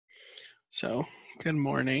So, good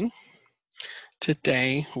morning.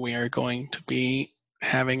 Today we are going to be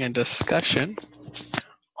having a discussion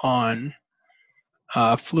on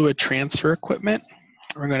fluid transfer equipment.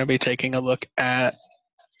 We're going to be taking a look at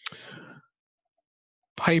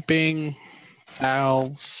piping,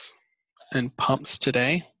 valves, and pumps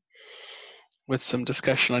today, with some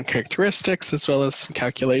discussion on characteristics as well as some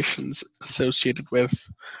calculations associated with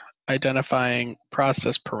identifying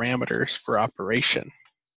process parameters for operation.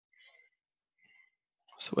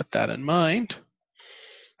 So with that in mind,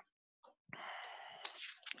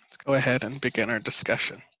 let's go ahead and begin our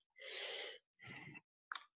discussion.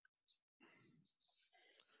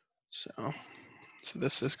 So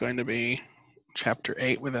this is going to be chapter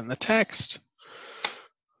 8 within the text,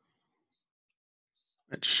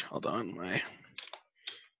 which, hold on, my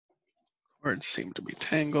words seem to be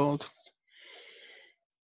tangled.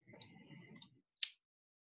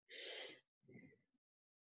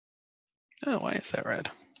 Oh, why is that red?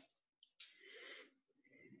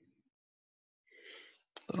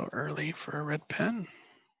 A little early for a red pen.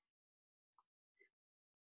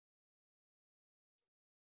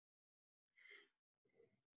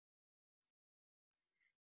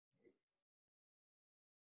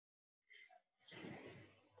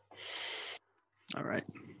 All right,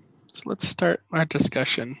 so let's start our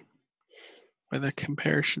discussion with a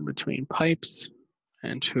comparison between pipes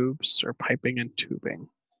and tubes, or piping and tubing.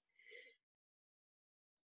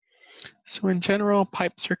 So in general,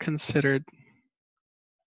 pipes are considered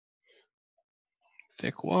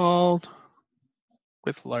thick-walled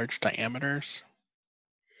with large diameters.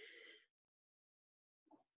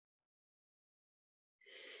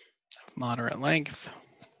 Of moderate length.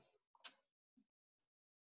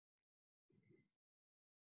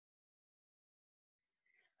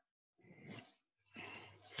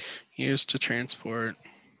 Used to transport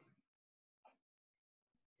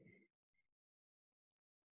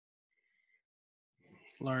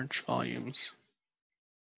large volumes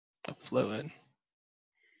of fluid.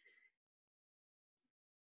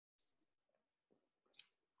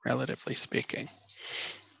 Relatively speaking.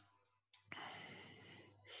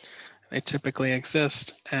 They typically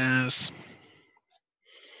exist as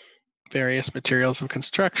various materials of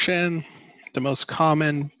construction. The most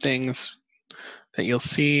common things that you'll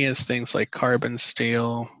see is things like carbon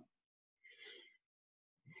steel,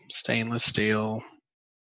 stainless steel,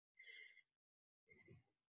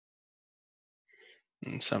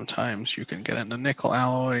 and sometimes you can get into nickel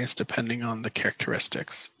alloys depending on the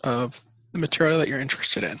characteristics of the material that you're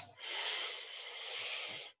interested in.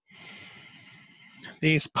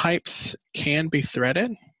 These pipes can be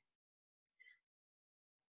threaded.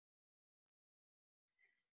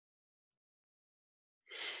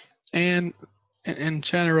 And in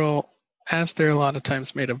general, as they're a lot of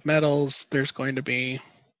times made of metals, there's going to be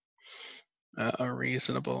a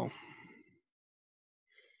reasonable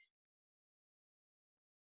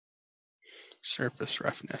surface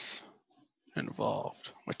roughness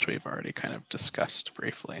involved, which we've already kind of discussed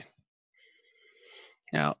briefly.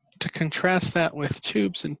 Now, to contrast that with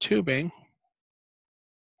tubes and tubing,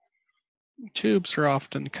 tubes are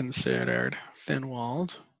often considered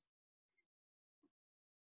thin-walled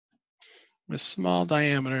with small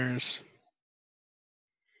diameters.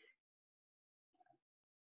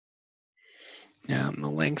 And the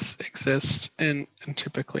lengths exist in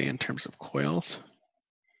typically in terms of coils.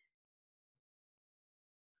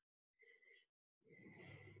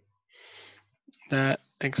 That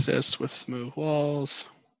exists with smooth walls.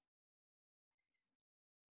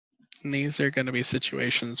 And these are going to be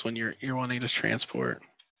situations when you're wanting to transport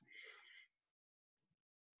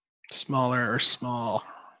smaller or small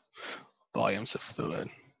volumes of fluid.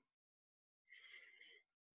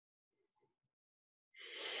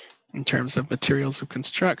 In terms of materials of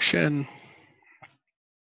construction,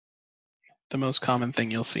 the most common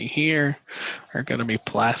thing you'll see here are going to be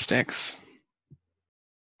plastics.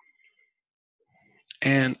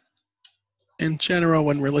 And in general,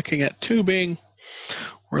 when we're looking at tubing,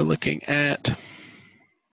 we're looking at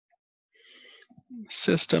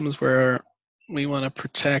systems where we want to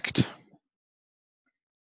protect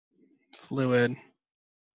fluid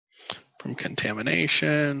from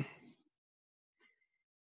contamination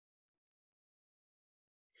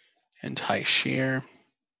and high shear.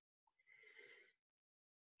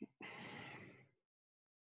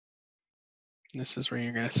 This is where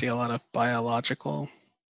you're going to see a lot of biological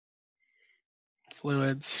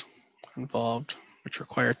fluids involved, which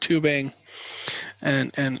require tubing.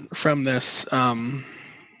 And from this,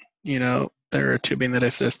 you know, there are tubing that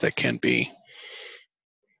exists that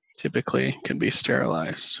typically can be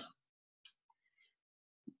sterilized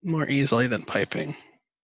more easily than piping.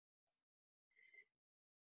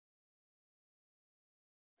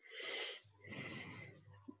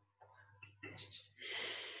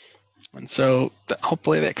 And so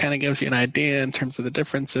hopefully that kind of gives you an idea in terms of the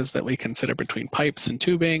differences that we consider between pipes and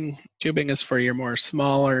tubing. Tubing is for your more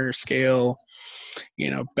smaller scale,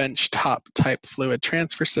 bench top type fluid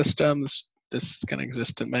transfer systems. This is going to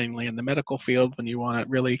exist mainly in the medical field when you want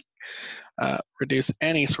to really reduce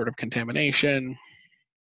any sort of contamination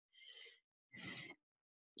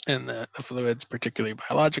in the fluids, particularly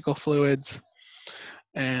biological fluids.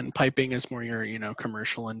 And piping is more your,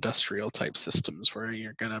 commercial industrial type systems where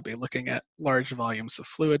you're going to be looking at large volumes of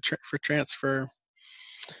fluid for transfer.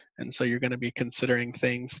 And so you're going to be considering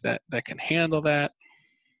things that can handle that,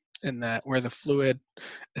 and that where the fluid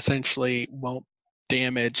essentially won't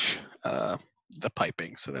damage the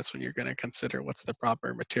piping. So that's when you're going to consider what's the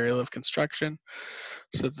proper material of construction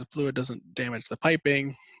so the fluid doesn't damage the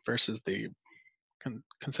piping, versus the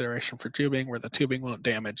consideration for tubing where the tubing won't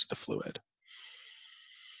damage the fluid.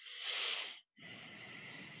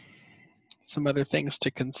 Some other things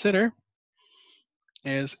to consider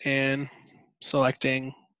is in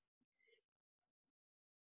selecting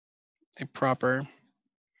a proper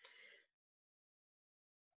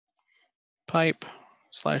pipe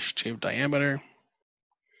 / tube diameter.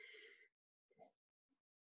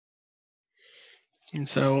 And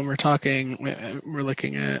so when we're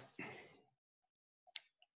looking at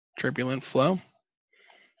turbulent flow.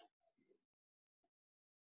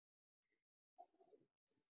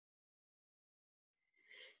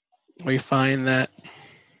 We find that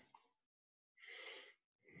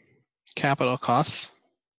capital costs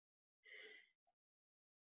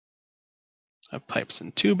of pipes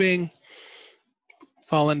and tubing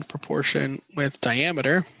fall into proportion with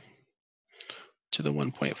diameter to the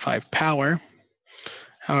 1.5 power.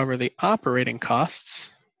 However, the operating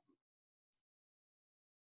costs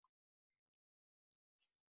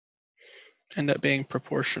end up being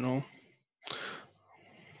proportional.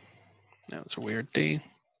 That was a weird D.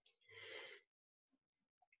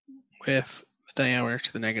 With the diameter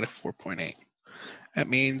to the negative 4.8. That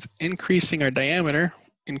means increasing our diameter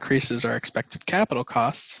increases our expected capital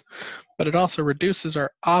costs, but it also reduces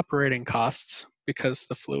our operating costs because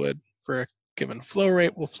the fluid for a given flow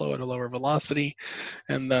rate will flow at a lower velocity,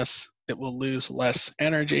 and thus it will lose less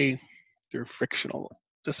energy through frictional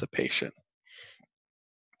dissipation.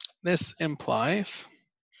 This implies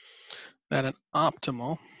that an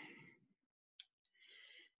optimal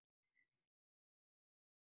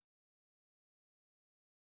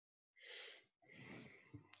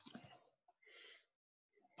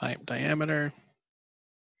pipe diameter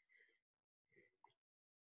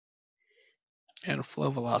and flow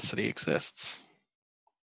velocity exists.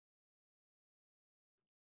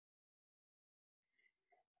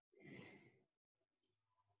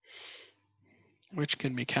 Which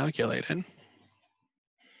can be calculated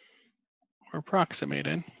or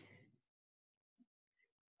approximated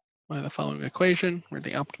by the following equation, where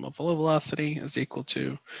the optimal flow velocity is equal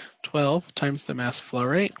to 12 times the mass flow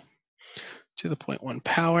rate to the 0.1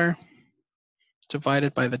 power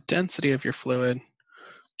divided by the density of your fluid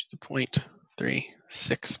to the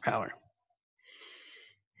 0.36 power.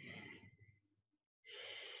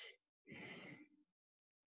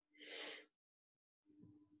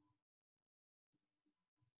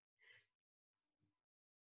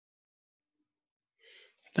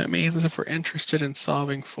 That means if we're interested in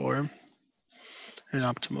solving for an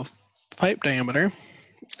optimal pipe diameter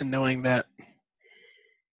and knowing that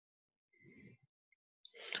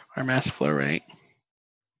our mass flow rate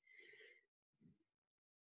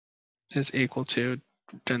is equal to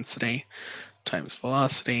density times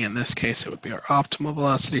velocity, in this case it would be our optimal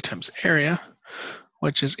velocity times area,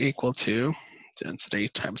 which is equal to density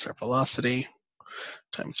times our velocity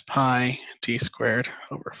times pi d squared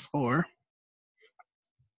over 4.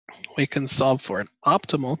 We can solve for an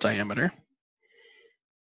optimal diameter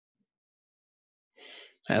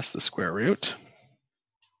as the square root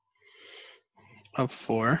of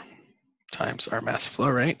 4 times our mass flow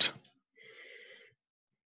rate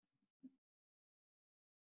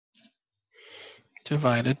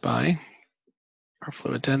divided by our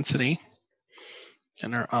fluid density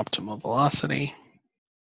and our optimal velocity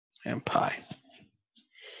and pi.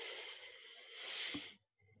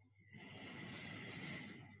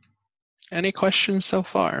 Any questions so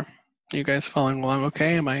far? Are you guys following along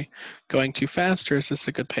okay? Am I going too fast, or is this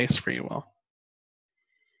a good pace for you all?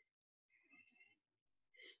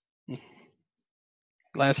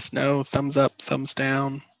 Let us know, thumbs up, thumbs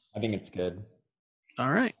down. I think it's good.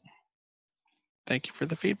 All right. Thank you for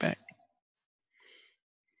the feedback.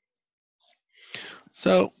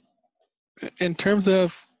 So in terms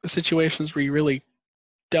of situations where you really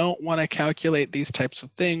don't want to calculate these types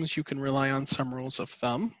of things, you can rely on some rules of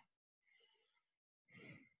thumb.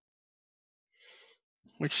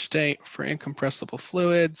 which state for incompressible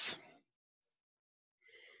fluids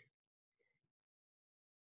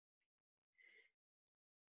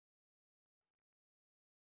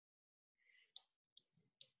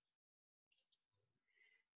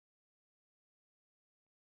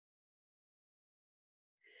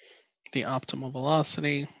the optimal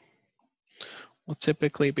velocity will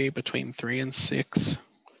typically be between 3 and 6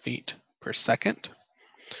 feet per second.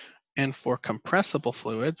 And for compressible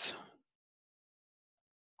fluids,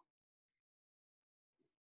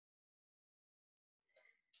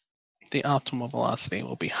 the optimal velocity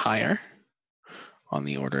will be higher, on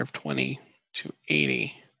the order of 20 to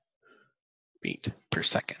 80 feet per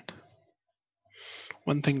second.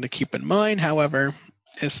 One thing to keep in mind, however,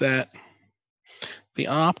 is that the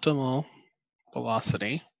optimal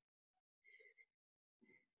velocity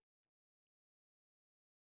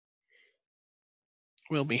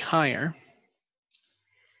will be higher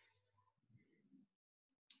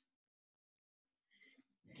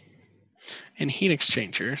in heat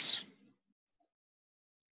exchangers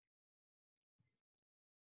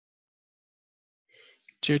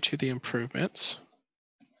due to the improvements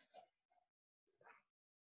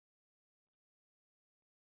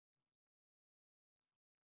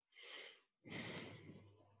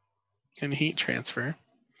in heat transfer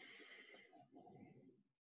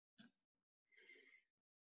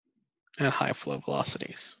at high flow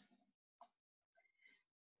velocities.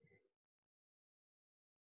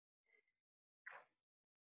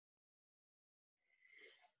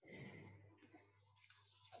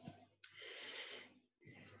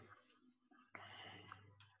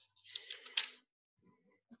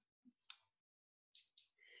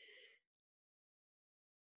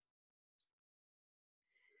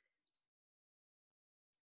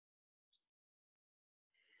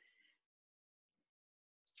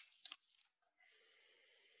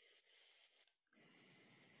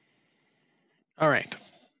 All right.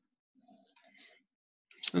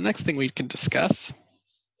 So the next thing we can discuss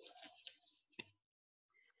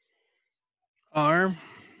are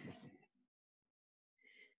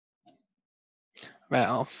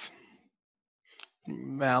valves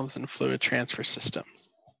and fluid transfer systems.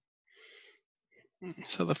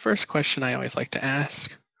 So the first question I always like to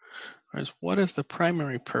ask is, what is the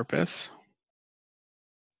primary purpose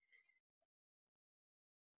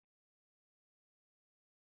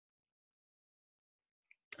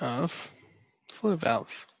of fluid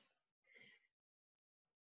valves?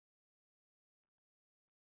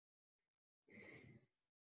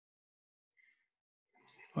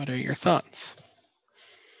 What are your thoughts?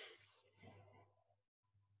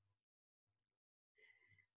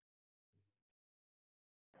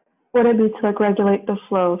 Would it be to like regulate the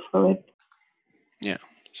flow of fluid? Yeah,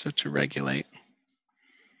 so to regulate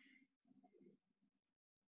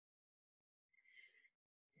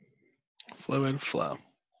fluid flow.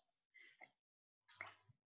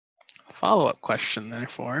 Follow-up question,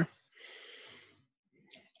 therefore,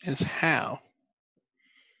 is how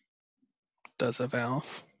does a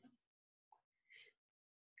valve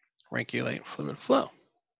regulate fluid flow?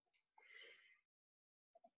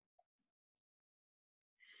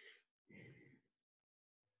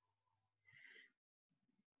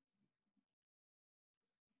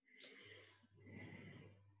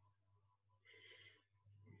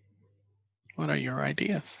 What are your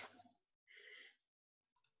ideas?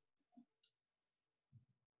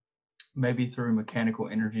 Maybe through mechanical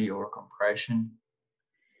energy or compression.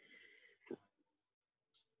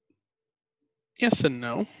 Yes and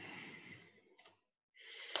no.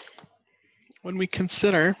 When we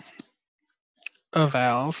consider a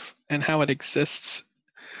valve and how it exists,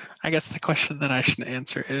 I guess the question that I should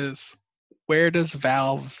answer is, where does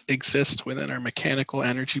valves exist within our mechanical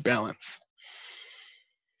energy balance?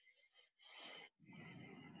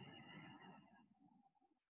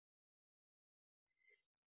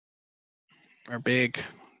 Our big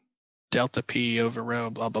delta P over rho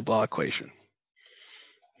blah blah blah equation.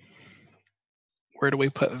 Where do we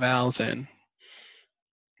put valves in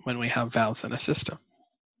when we have valves in a system?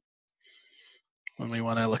 When we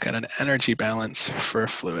want to look at an energy balance for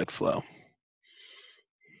fluid flow.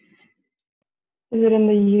 Is it in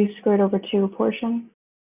the U²/2 portion?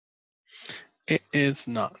 It is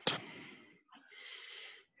not.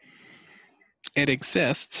 It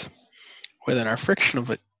exists within our frictional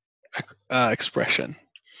expression,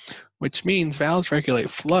 which means valves regulate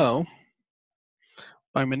flow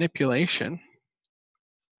by manipulation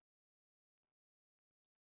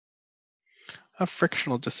of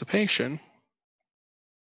frictional dissipation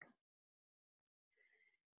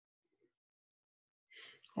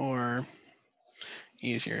or,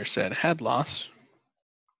 easier said, head loss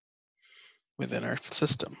within our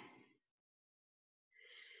system.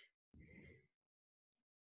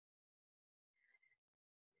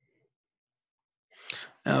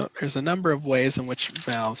 Now, there's a number of ways in which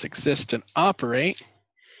valves exist and operate.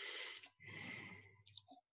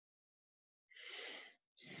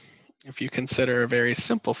 If you consider a very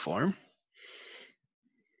simple form,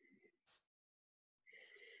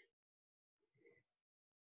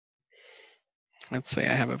 let's say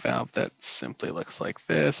I have a valve that simply looks like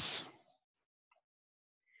this.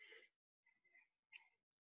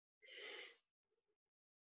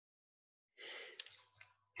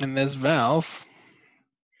 And this valve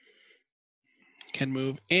can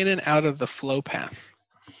move in and out of the flow path.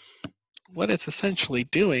 What it's essentially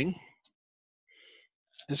doing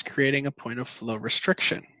is creating a point of flow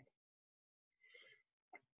restriction,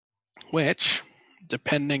 which,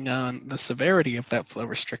 depending on the severity of that flow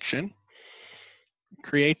restriction,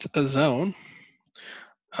 creates a zone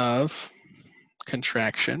of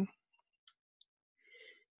contraction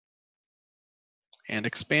and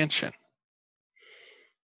expansion.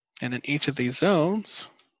 And in each of these zones,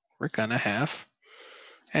 we're going to have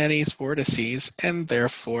eddies, vortices, and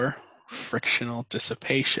therefore frictional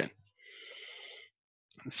dissipation.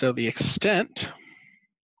 And so the extent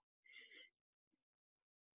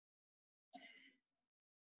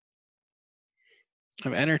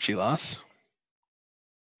of energy loss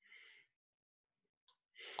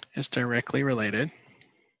is directly related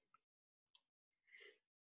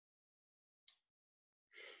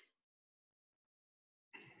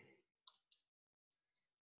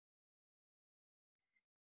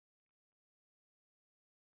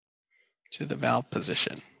to the valve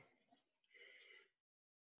position.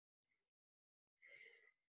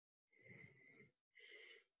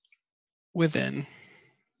 Within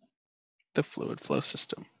the fluid flow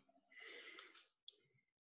system.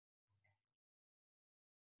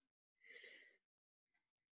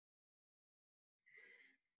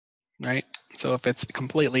 Right? So if it's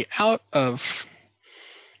completely out of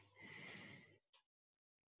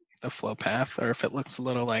the flow path, or if it looks a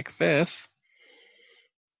little like this,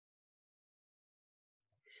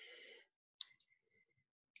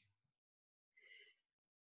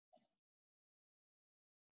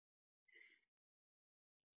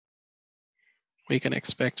 we can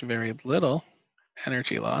expect very little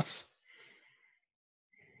energy loss.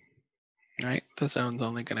 Right? The zone's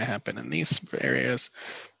only going to happen in these areas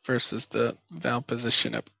versus the valve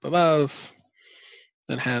position up above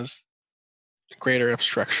that has greater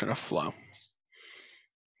obstruction of flow.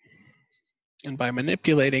 And by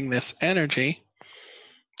manipulating this energy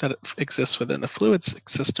that exists within the fluid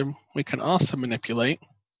system, we can also manipulate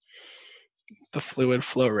the fluid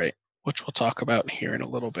flow rate, which we'll talk about here in a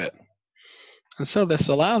little bit. And so this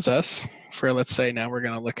allows us for, let's say now we're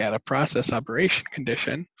going to look at a process operation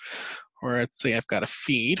condition, or let's say I've got a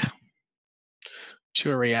feed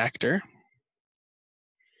to a reactor.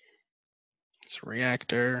 It's a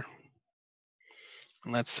reactor.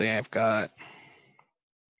 And let's say I've got,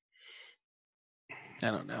 I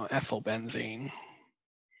don't know, ethyl benzene.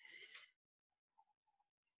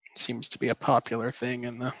 Seems to be a popular thing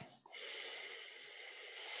in the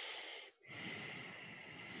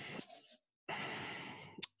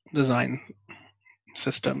design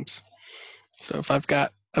systems. So if I've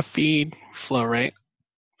got a feed flow rate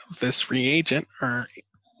of this reagent or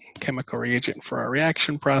chemical reagent for our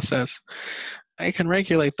reaction process, I can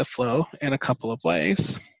regulate the flow in a couple of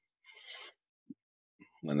ways.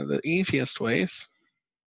 One of the easiest ways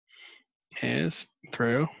is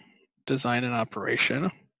through design and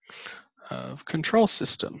operation of control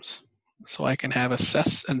systems. So I can have a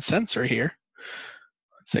sensor here.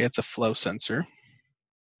 Let's say it's a flow sensor.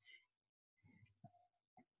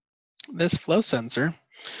 This flow sensor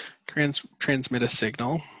can transmit a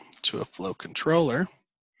signal to a flow controller,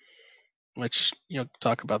 which you'll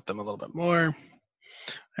talk about them a little bit more.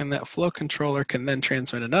 And that flow controller can then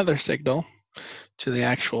transmit another signal to the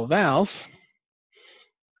actual valve.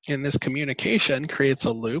 And this communication creates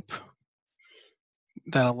a loop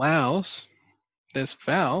that allows this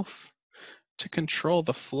valve to control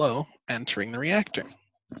the flow entering the reactor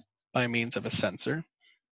by means of a sensor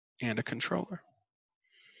and a controller.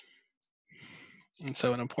 And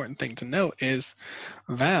so an important thing to note is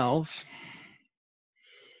valves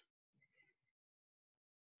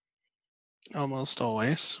almost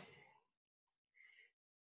always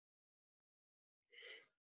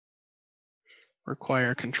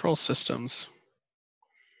require control systems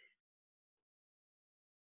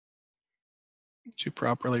to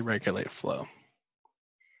properly regulate flow.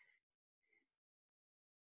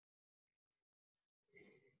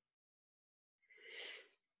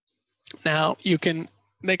 Now you can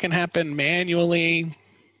they can happen manually.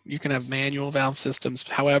 You can have manual valve systems.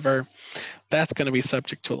 However, that's going to be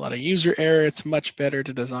subject to a lot of user error. It's much better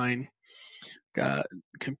to design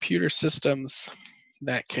computer systems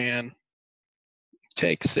that can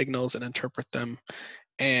take signals and interpret them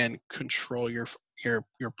and control your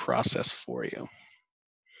process for you.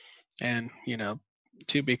 And, you know,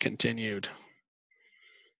 to be continued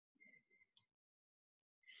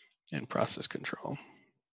in process control.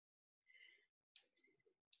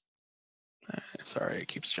 Sorry, it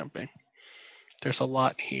keeps jumping. There's a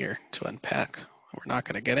lot here to unpack. We're not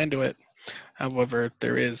going to get into it. However,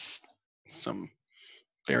 there is some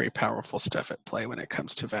very powerful stuff at play when it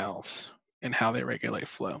comes to valves and how they regulate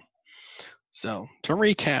flow. So to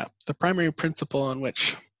recap, the primary principle on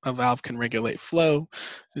which a valve can regulate flow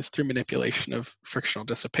is through manipulation of frictional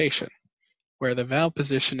dissipation, where the valve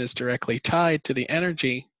position is directly tied to the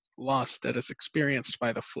energy loss that is experienced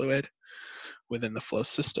by the fluid within the flow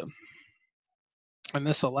system. And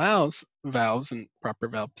this allows valves in proper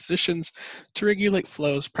valve positions to regulate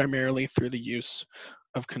flows primarily through the use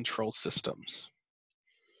of control systems.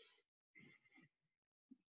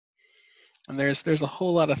 And there's a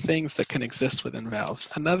whole lot of things that can exist within valves.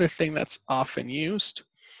 Another thing that's often used,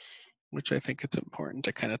 which I think it's important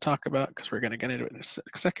to kind of talk about because we're going to get into it in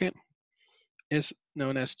a second, is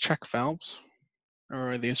known as check valves,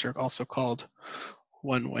 or these are also called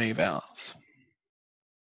one-way valves.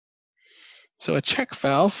 So a check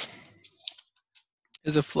valve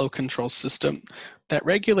is a flow control system that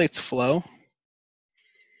regulates flow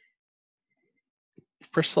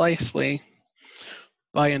precisely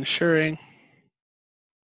by ensuring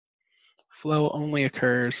flow only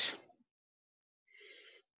occurs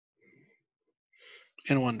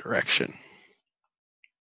in one direction.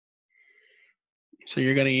 So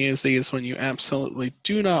you're going to use these when you absolutely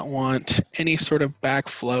do not want any sort of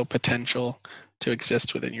backflow potential to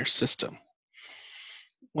exist within your system.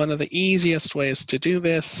 One of the easiest ways to do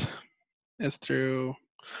this is through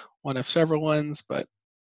one of several ones, but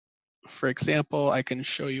for example, I can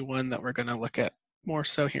show you one that we're going to look at more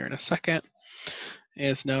so here in a second,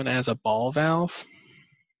 is known as a ball valve.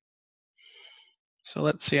 So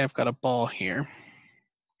let's see, I've got a ball here.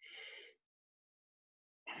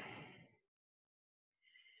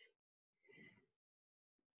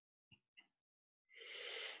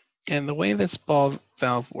 And the way this ball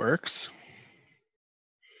valve works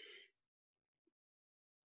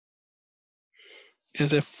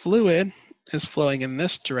is if fluid is flowing in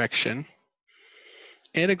this direction,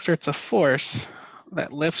 it exerts a force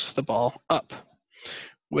that lifts the ball up,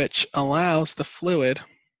 which allows the fluid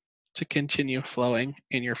to continue flowing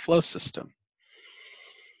in your flow system.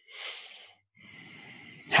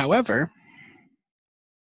 However,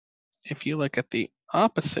 if you look at the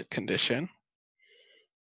opposite condition,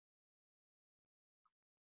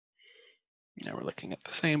 now we're looking at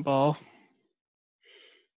the same ball,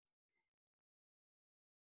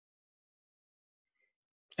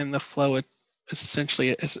 and the flow essentially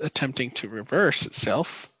is attempting to reverse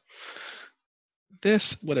itself.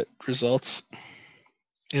 This, what it results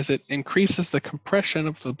is it increases the compression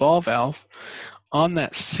of the ball valve on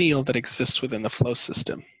that seal that exists within the flow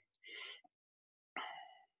system.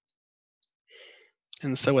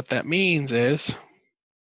 And so what that means is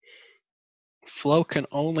flow can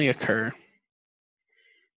only occur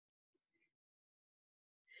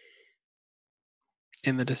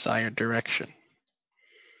in the desired direction.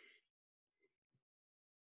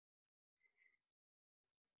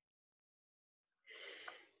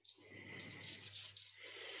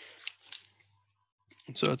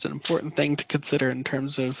 So it's an important thing to consider in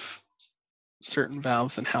terms of certain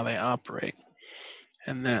valves and how they operate,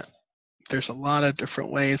 and that there's a lot of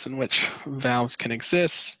different ways in which valves can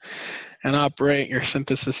exist and operate. Your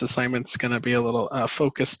synthesis assignment's going to be a little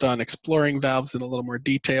focused on exploring valves in a little more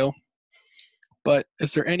detail. But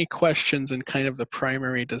is there any questions in kind of the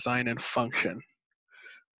primary design and function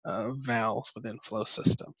of valves within flow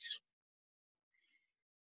systems?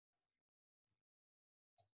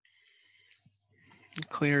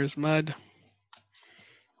 Clear as mud.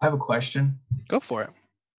 I have a question. Go for it.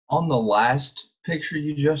 On the last picture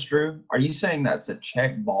you just drew, are you saying that's a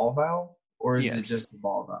check ball valve or is it Yes. just a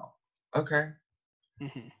ball valve? Okay.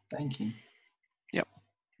 Mm-hmm. Thank you. Yep.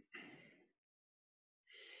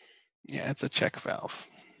 Yeah, it's a check valve.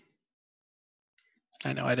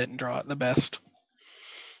 I know I didn't draw it the best.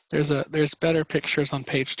 There's better pictures on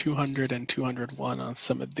page 200 and 201 of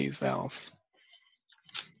some of these valves.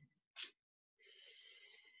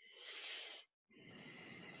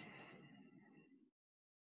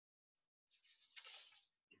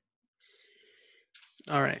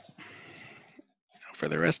 All right. For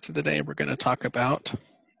the rest of the day, we're going to talk about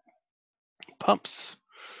pumps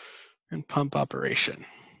and pump operation.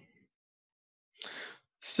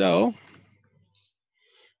 So,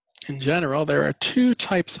 in general, there are two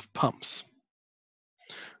types of pumps.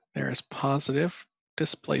 There is positive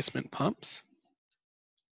displacement pumps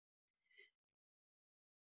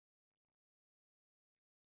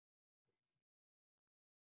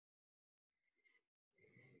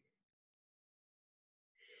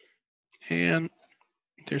and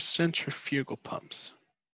there's centrifugal pumps.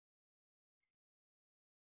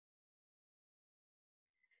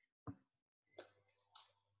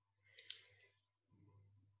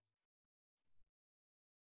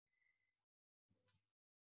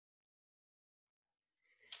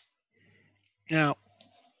 Now,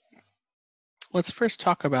 let's first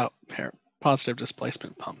talk about positive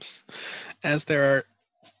displacement pumps, as there are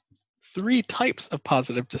three types of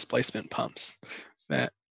positive displacement pumps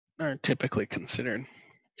that are typically considered.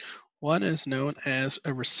 One is known as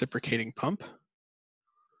a reciprocating pump.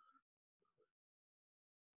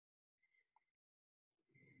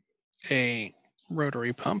 A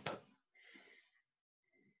rotary pump,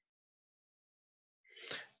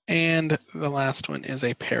 and the last one is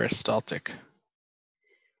a peristaltic.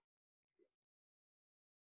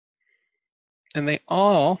 And they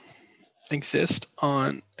all exist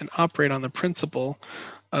on and operate on the principle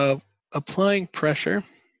of applying pressure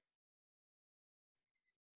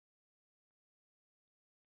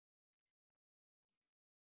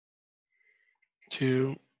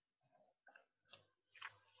to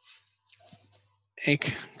a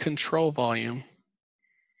control volume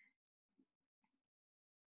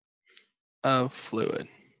of fluid.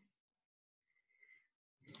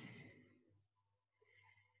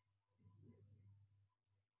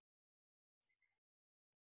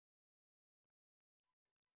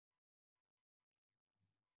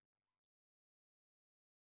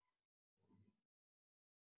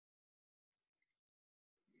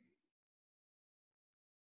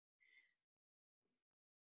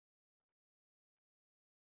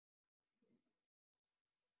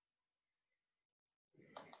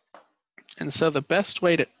 And so the best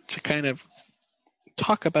way to kind of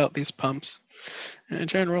talk about these pumps in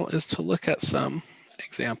general is to look at some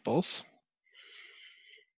examples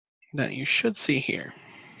that you should see here.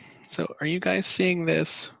 So are you guys seeing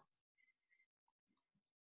this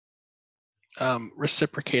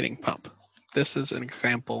reciprocating pump? This is an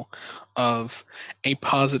example of a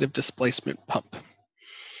positive displacement pump.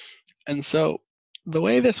 And so the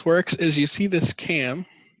way this works is you see this cam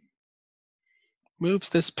moves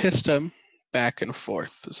this piston back and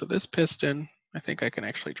forth. So this piston, I think I can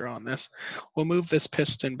actually draw on this, will move this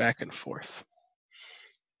piston back and forth.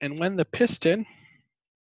 And when the piston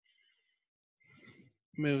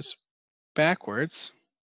moves backwards,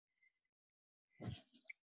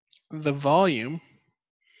 the volume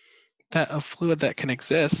of fluid that can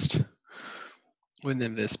exist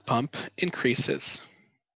within this pump increases.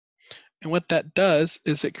 And what that does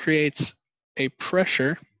is it creates a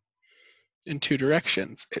pressure in two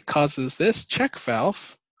directions. It causes this check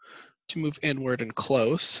valve to move inward and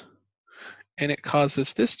close, and it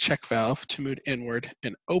causes this check valve to move inward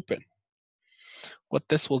and open. What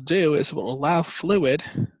this will do is it will allow fluid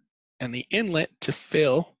and the inlet to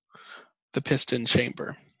fill the piston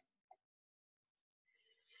chamber.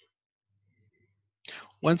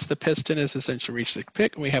 Once the piston is essentially reached the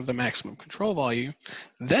peak and we have the maximum control volume,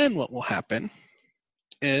 then what will happen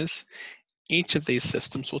is each of these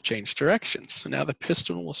systems will change directions. So now the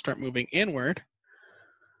piston will start moving inward.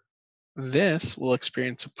 This will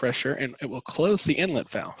experience a pressure and it will close the inlet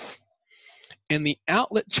valve. And the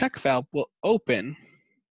outlet check valve will open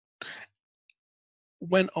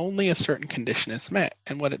when only a certain condition is met.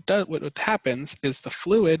 And what happens is the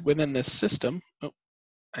fluid within this system, oh,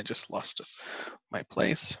 I just lost my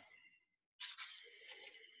place.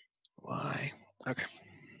 Why? Okay.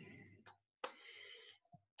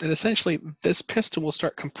 And essentially, this piston will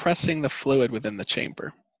start compressing the fluid within the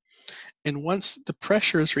chamber. And once the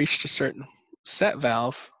pressure has reached a certain set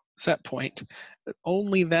point,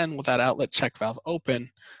 only then will that outlet check valve open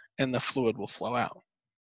and the fluid will flow out.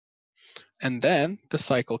 And then the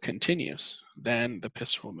cycle continues. Then the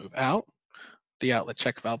piston will move out, the outlet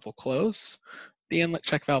check valve will close, the inlet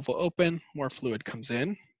check valve will open, more fluid comes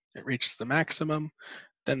in, it reaches the maximum,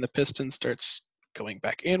 then the piston starts going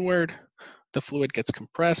back inward, the fluid gets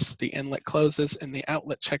compressed, the inlet closes, and the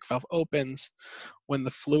outlet check valve opens when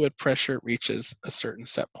the fluid pressure reaches a certain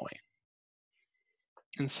set point.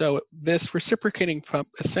 And so this reciprocating pump,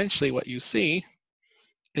 essentially what you see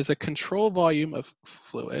is a control volume of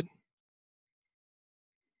fluid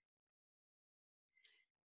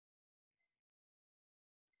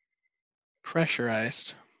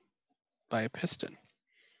pressurized by a piston.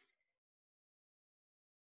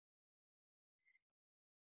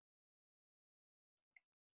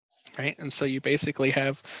 Right, and so you basically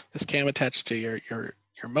have this cam attached to your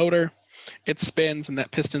motor. It spins, and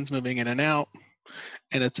that piston's moving in and out,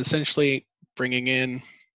 and it's essentially bringing in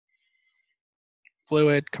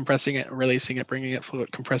fluid, compressing it, releasing it, bringing it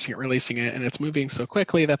fluid, compressing it, releasing it, and it's moving so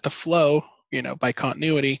quickly that the flow, by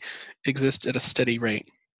continuity, exists at a steady rate.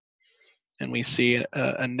 And we see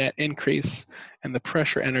a net increase in the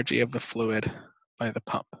pressure energy of the fluid by the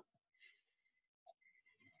pump.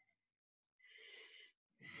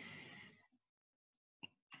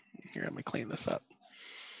 Here, let me clean this up.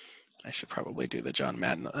 I should probably do the John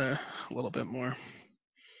Madden a little bit more.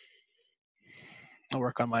 I'll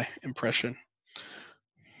work on my impression.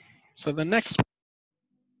 So the next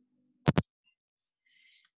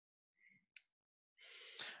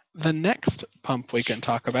pump we can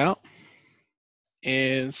talk about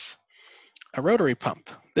is a rotary pump.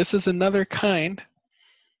 This is another kind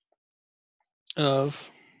of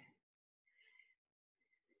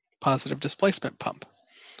positive displacement pump.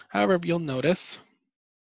 However, you'll notice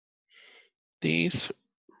these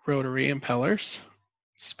rotary impellers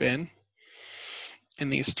spin in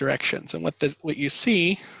these directions. And what you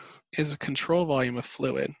see is a control volume of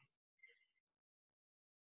fluid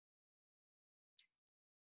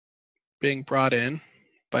being brought in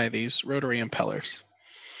by these rotary impellers.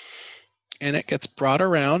 And it gets brought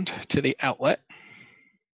around to the outlet.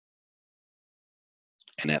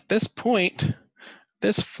 And at this point,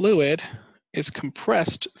 this fluid is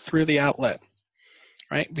compressed through the outlet,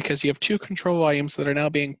 right? Because you have two control volumes that are now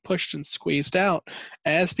being pushed and squeezed out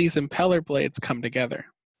as these impeller blades come together.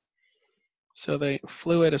 So the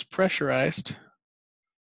fluid is pressurized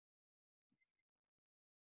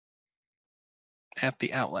at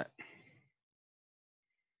the outlet.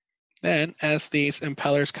 Then, as these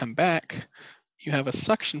impellers come back, you have a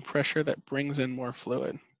suction pressure that brings in more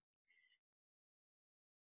fluid.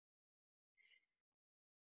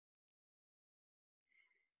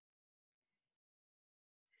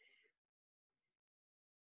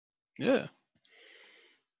 Yeah.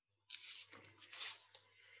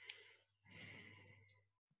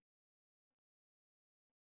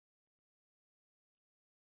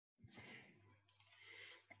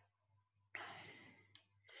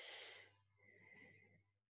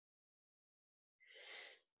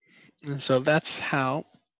 And so that's how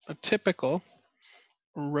a typical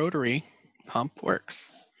rotary pump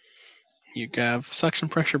works. You have suction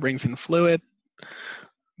pressure brings in fluid.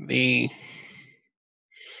 The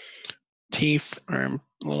teeth or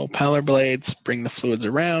little impeller blades bring the fluids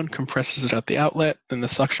around, compresses it at the outlet, then the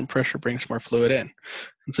suction pressure brings more fluid in.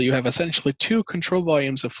 And so you have essentially two control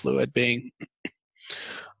volumes of fluid being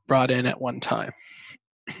brought in at one time.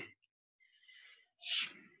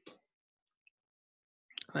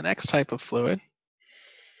 The next type of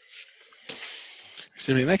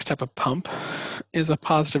pump is a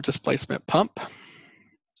positive displacement pump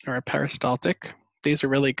or a peristaltic. These are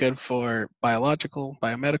really good for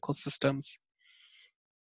biomedical systems.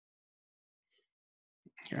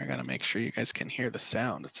 Here, I gotta make sure you guys can hear the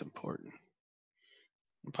sound. It's important.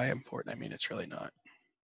 By important, I mean it's really not.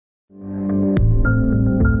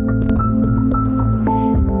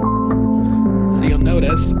 So you'll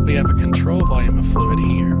notice we have a control volume of fluid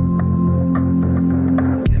here.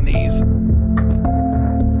 And these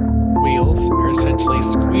wheels are essentially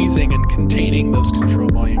squeezing and containing those control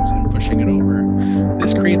volumes and pushing it over.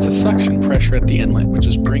 This creates a suction pressure at the inlet, which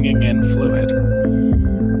is bringing in fluid.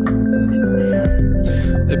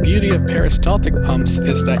 The beauty of peristaltic pumps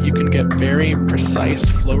is that you can get very precise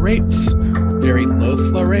flow rates, very low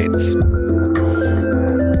flow rates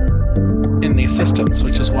in these systems,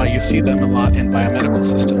 which is why you see them a lot in biomedical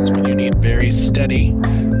systems when you need very steady,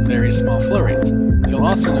 very small flow rates. You'll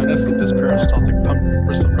also notice that this peristaltic pump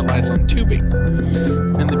relies on tubing.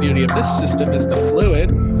 And the beauty of this system is the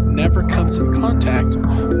fluid never comes in contact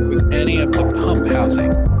with any of the pump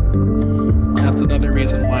housing. That's another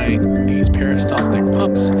reason why these peristaltic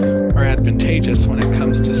pumps are advantageous when it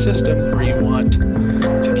comes to systems where you want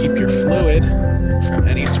to keep your fluid from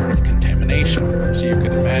any sort of contamination. So you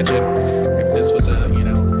could imagine if this was a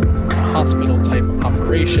hospital type of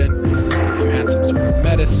operation, if you had some sort of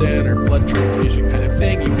medicine or blood transfusion kind of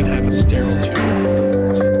thing, you can have a sterile tube.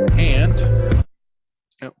 And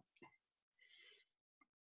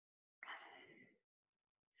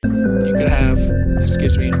you could have,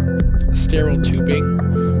 sterile tubing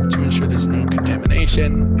to ensure there's no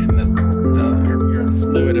contamination, and your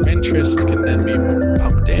fluid of interest can then be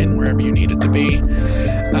pumped in wherever you need it to be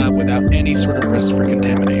without any sort of risk for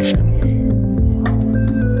contamination.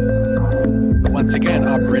 But once again,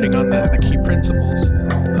 operating on the key principles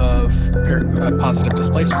of positive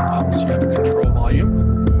displacement pumps. You have a control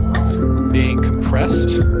volume being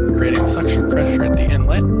compressed, creating suction pressure at the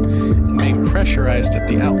inlet, and being pressurized at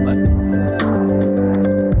the outlet.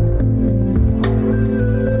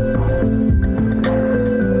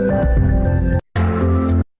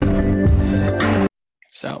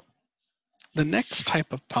 So the next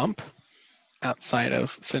type of pump outside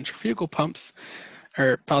of centrifugal pumps,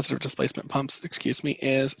 or positive displacement pumps, excuse me,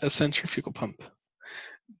 is a centrifugal pump.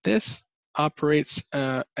 This operates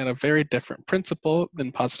at a very different principle than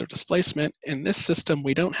positive displacement. In this system,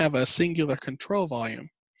 we don't have a singular control volume.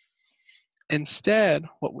 Instead,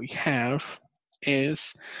 what we have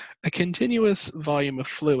is a continuous volume of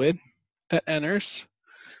fluid that enters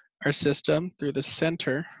our system through the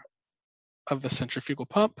center of the centrifugal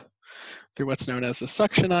pump, through what's known as the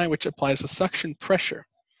suction eye, which applies a suction pressure.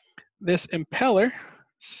 This impeller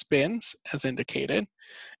spins as indicated,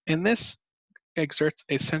 and this exerts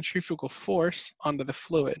a centrifugal force onto the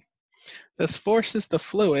fluid. This forces the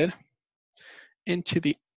fluid into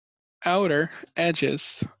the outer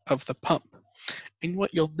edges of the pump. And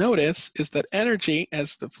what you'll notice is that energy,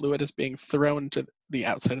 as the fluid is being thrown to the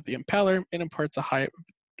outside of the impeller, it imparts a high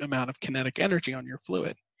amount of kinetic energy on your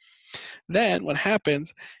fluid. Then what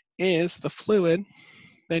happens is the fluid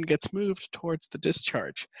then gets moved towards the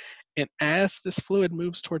discharge. And as this fluid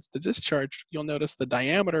moves towards the discharge, you'll notice the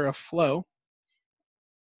diameter of flow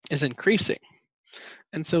is increasing.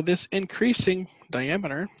 And so this increasing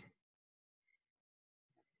diameter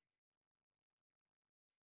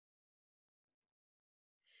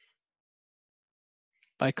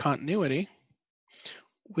by continuity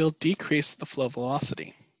will decrease the flow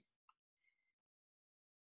velocity.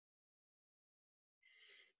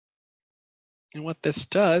 And what this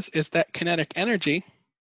does is that kinetic energy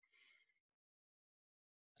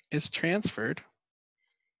is transferred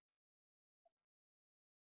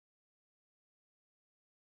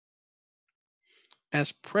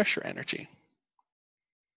as pressure energy,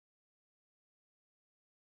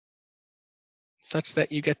 such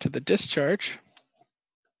that you get to the discharge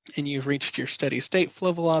and you've reached your steady state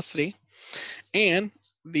flow velocity, and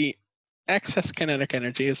the excess kinetic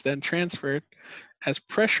energy is then transferred as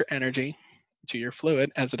pressure energy to your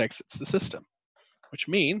fluid as it exits the system, which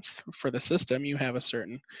means for the system you have a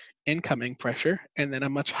certain incoming pressure and then a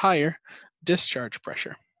much higher discharge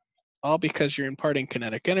pressure, all because you're imparting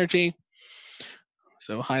kinetic energy.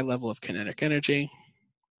 So high level of kinetic energy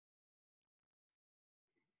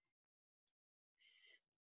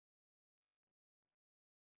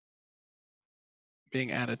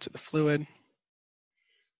being added to the fluid.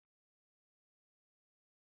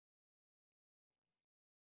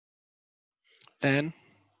 Then,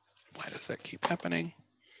 why does that keep happening?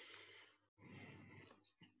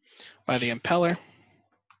 By the impeller.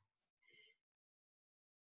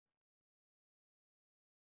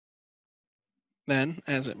 Then,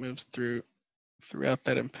 as it moves throughout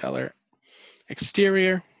that impeller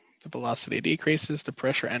exterior, the velocity decreases, the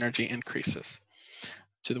pressure energy increases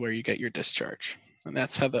to where you get your discharge. And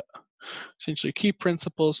that's how the essentially key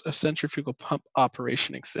principles of centrifugal pump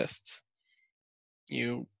operation exists.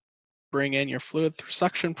 You bring in your fluid through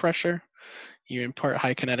suction pressure, you impart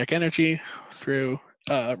high kinetic energy through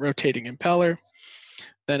a rotating impeller.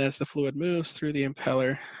 Then as the fluid moves through the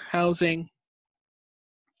impeller housing,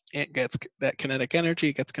 it gets that kinetic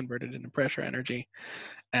energy gets converted into pressure energy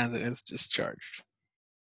as it is discharged.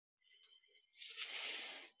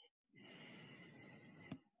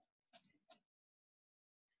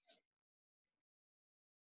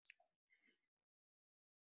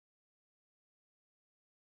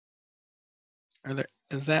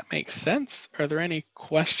 Does that make sense? Are there any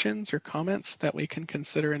questions or comments that we can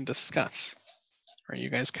consider and discuss? Are you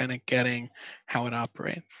guys kind of getting how it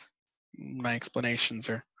operates? My explanations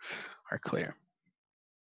are clear.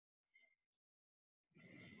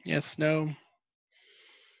 Yes, no?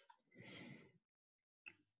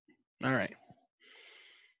 All right.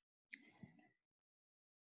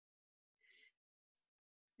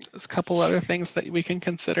 There's a couple other things that we can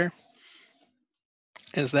consider.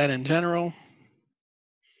 Is that in general,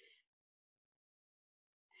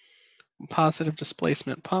 positive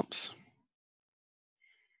displacement pumps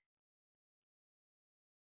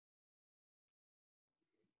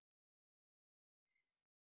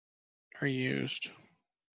are used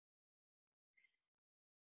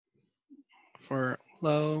for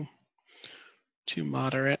low to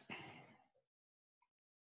moderate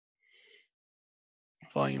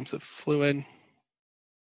volumes of fluid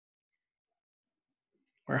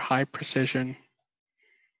where high precision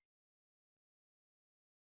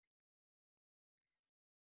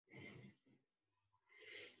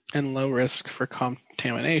and low risk for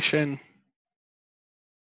contamination.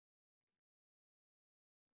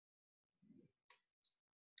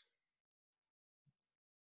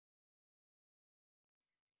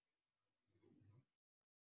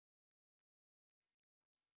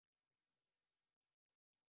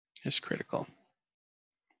 Is critical.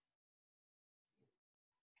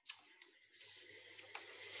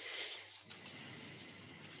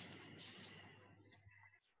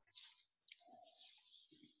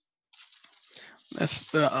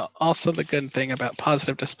 That's also the good thing about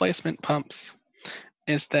positive displacement pumps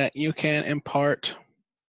is that you can impart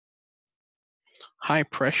high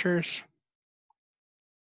pressures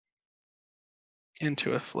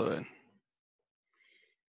into a fluid.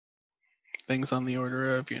 Things on the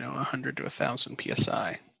order of 100 to 1,000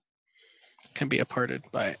 psi can be imparted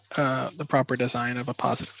by the proper design of a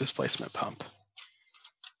positive displacement pump.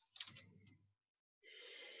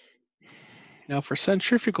 Now for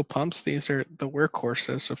centrifugal pumps, these are the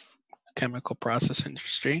workhorses of chemical process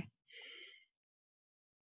industry.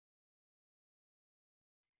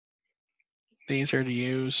 These are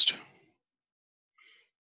used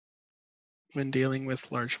when dealing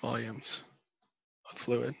with large volumes of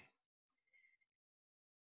fluid.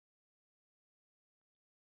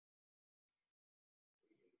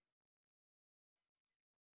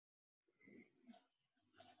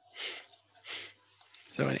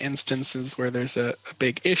 So in instances where there's a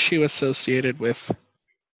big issue associated with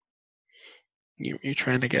you're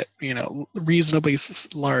trying to get reasonably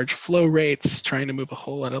large flow rates, trying to move a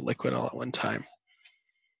whole lot of liquid all at one time.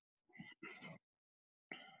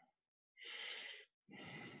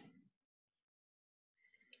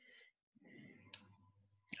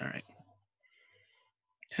 All right.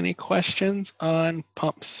 Any questions on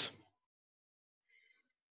pumps?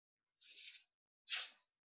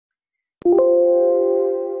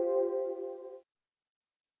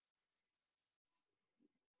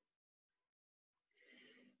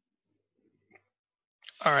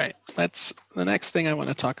 All right, the next thing I want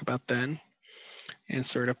to talk about then is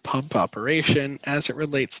sort of pump operation as it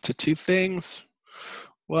relates to two things.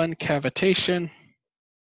 One, cavitation,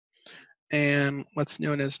 and what's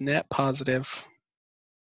known as net positive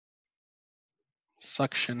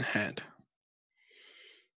suction head.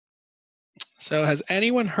 So has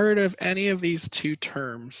anyone heard of any of these two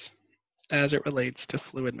terms as it relates to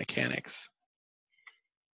fluid mechanics?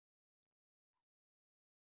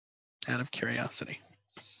 Out of curiosity.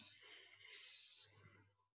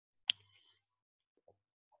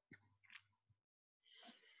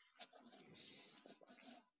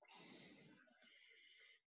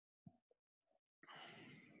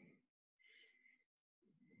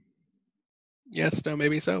 Yes, no,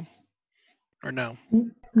 maybe so. Or no?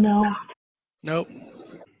 No. Nope.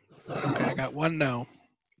 Okay, I got one no.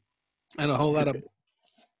 And a whole lot of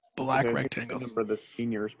black A rectangles. number of the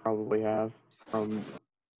seniors probably have from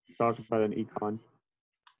talked about an econ.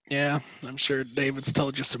 Yeah, I'm sure David's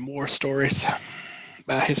told you some more stories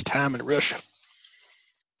about his time in Russia.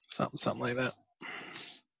 Something like that.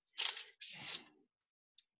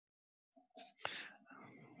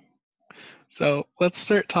 So let's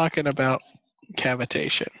start talking about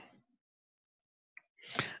cavitation.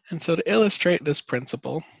 And so to illustrate this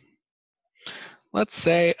principle, let's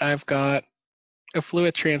say I've got a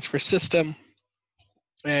fluid transfer system,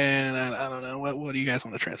 and I don't know, what do you guys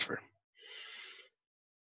want to transfer?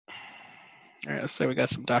 All right, let's say we got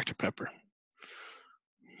some Dr. Pepper.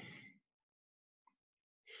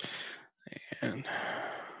 And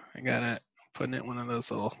I got it, putting it in one of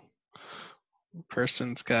those little,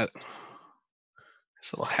 person's got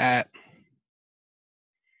this little hat.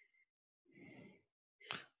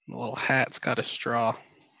 The little hat's got a straw.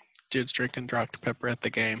 Dude's drinking Dr. Pepper at the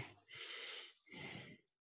game.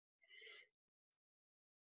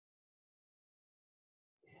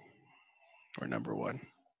 Or number one.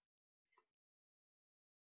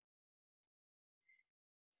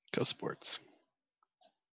 Go Sports.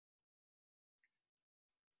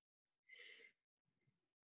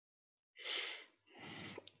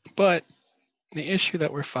 But the issue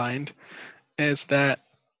that we find is that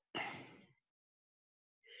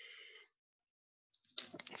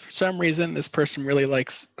for some reason, this person really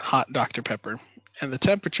likes hot Dr. Pepper. And the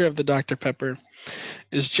temperature of the Dr. Pepper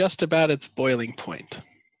is just about its boiling point.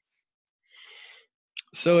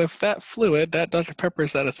 So if that fluid, that Dr. Pepper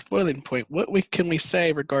is at its boiling point, can we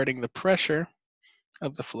say regarding the pressure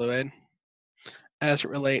of the fluid as it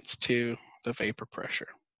relates to the vapor pressure?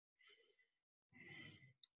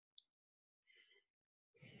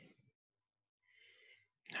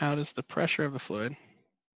 How does the pressure of the fluid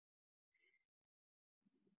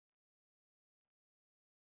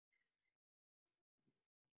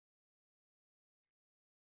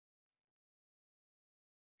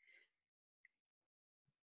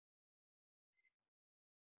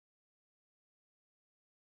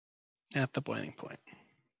at the boiling point.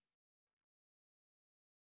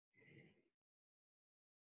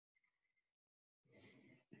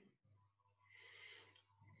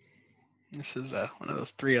 This is one of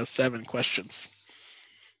those 307 questions.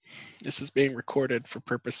 This is being recorded for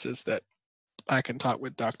purposes that I can talk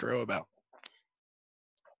with Dr. O about.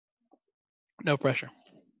 No pressure.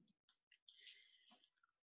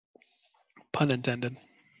 Pun intended.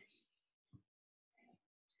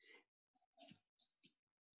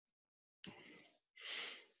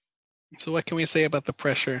 So what can we say about the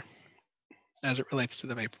pressure as it relates to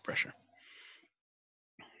the vapor pressure?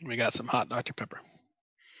 We got some hot Dr. Pepper.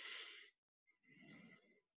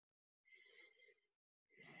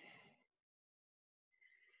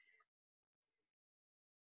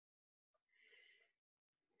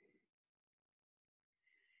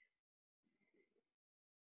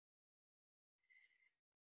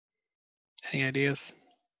 Any ideas?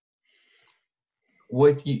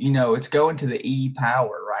 With you know, it's going to the E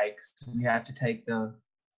power, right? So we have to take the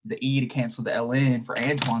E to cancel the ln for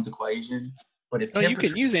Antoine's equation. But if Oh, you can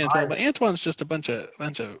temperature use is Antoine, higher, but Antoine's just a bunch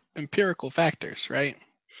of empirical factors, right?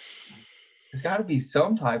 there's got to be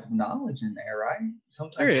some type of knowledge in there, right? Some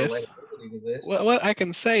type There of is. relatability to this. What I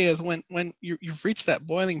can say is when you've reached that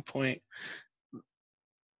boiling point,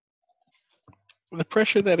 the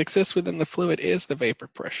pressure that exists within the fluid is the vapor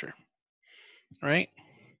pressure, right?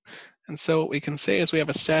 And so what we can say is we have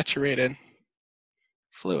a saturated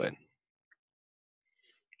fluid,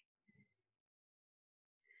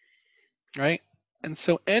 right? And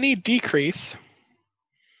so any decrease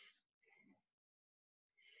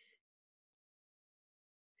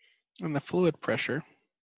in the fluid pressure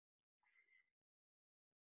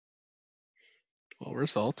will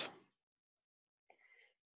result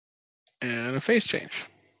in a phase change.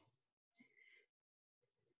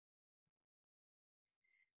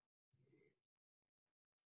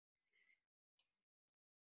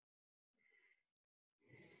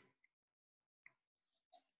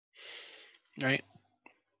 Right?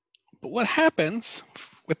 But what happens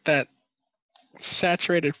with that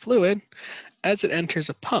saturated fluid as it enters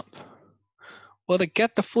a pump? Well, to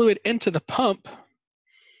get the fluid into the pump,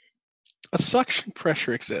 a suction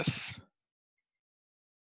pressure exists.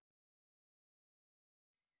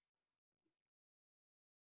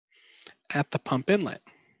 At the pump inlet,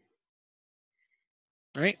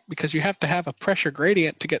 right? Because you have to have a pressure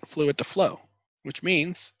gradient to get fluid to flow, which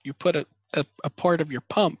means you put a part of your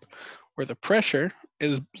pump where the pressure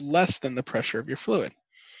is less than the pressure of your fluid,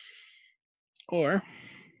 or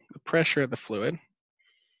the pressure of the fluid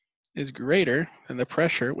is greater than the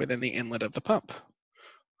pressure within the inlet of the pump.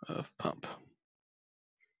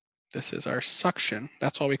 This is our suction.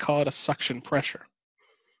 That's why we call it a suction pressure.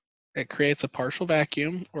 It creates a partial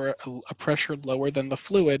vacuum or a pressure lower than the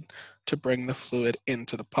fluid to bring the fluid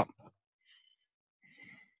into the pump.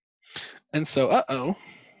 And so,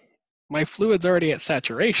 my fluid's already at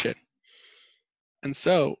saturation. And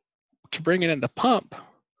so to bring it in the pump,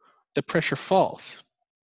 the pressure falls.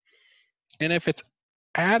 And if it's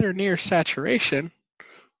at or near saturation,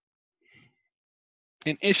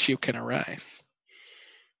 an issue can arise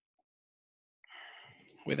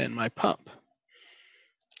within my pump,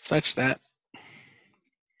 such that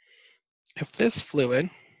if this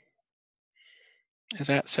fluid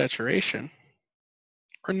is at saturation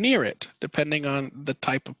or near it, depending on the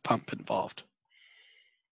type of pump involved,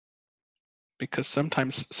 because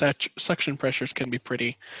sometimes suction pressures can be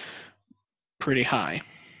pretty high.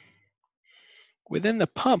 Within the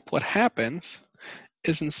pump, what happens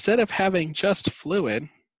is instead of having just fluid,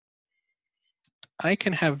 I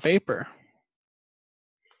can have vapor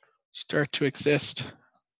start to exist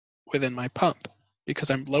within my pump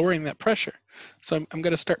because I'm lowering that pressure. So I'm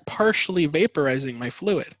going to start partially vaporizing my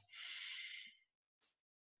fluid.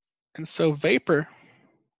 And so vapor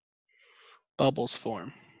bubbles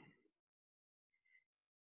form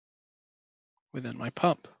within my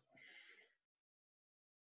pump.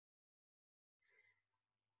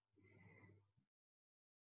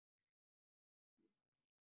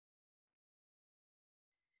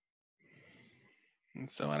 And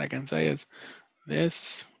so what I can say is,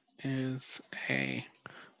 this is a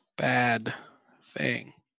bad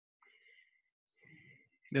thing.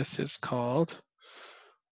 This is called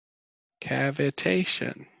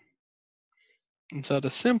cavitation. And so to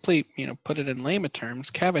simply, put it in layman terms,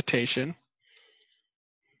 cavitation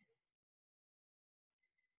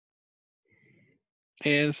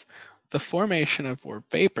is the formation of more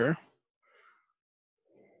vapor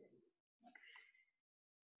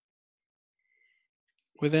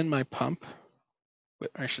within my pump.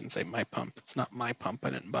 I shouldn't say my pump. It's not my pump. I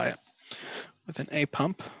didn't buy it. Within a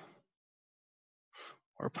pump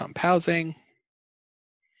or pump housing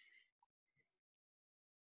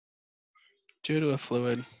due to a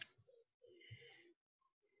fluid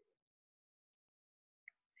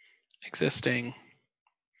existing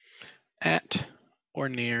at or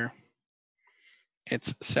near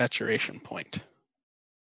its saturation point.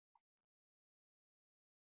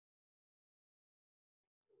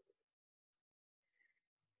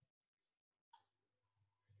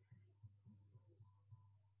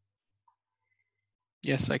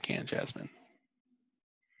 Yes, I can, Jasmine.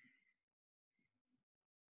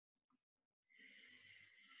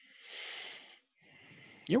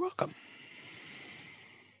 You're welcome.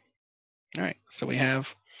 All right, so we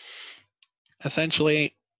have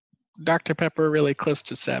essentially Dr. Pepper really close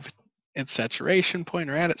to its saturation point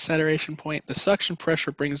or at its saturation point. The suction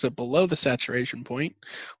pressure brings it below the saturation point,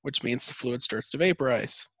 which means the fluid starts to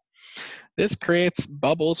vaporize. This creates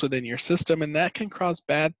bubbles within your system, and that can cause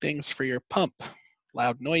bad things for your pump.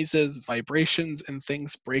 Loud noises, vibrations, and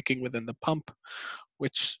things breaking within the pump,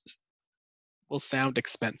 which will sound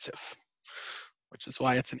expensive, which is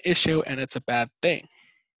why it's an issue and it's a bad thing.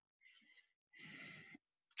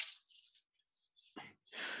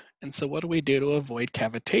 And so what do we do to avoid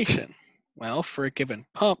cavitation? Well, for a given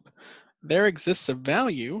pump, there exists a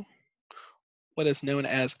value, what is known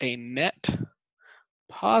as a net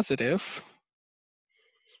positive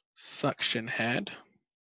suction head,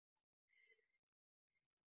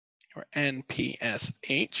 or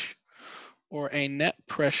NPSH, or a net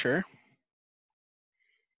pressure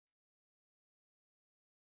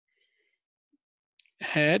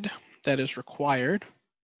head that is required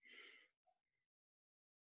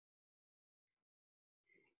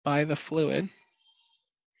by the fluid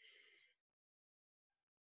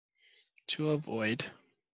to avoid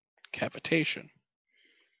cavitation.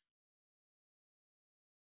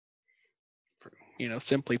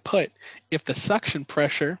 Simply put, if the suction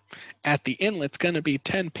pressure at the inlet's going to be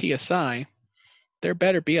 10 psi, there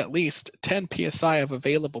better be at least 10 psi of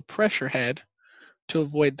available pressure head to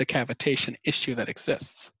avoid the cavitation issue that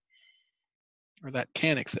exists, or that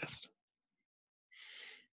can exist.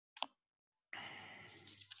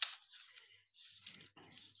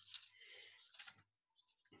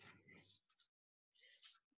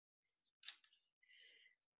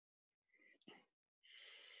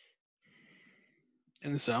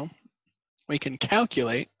 And so we can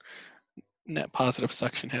calculate net positive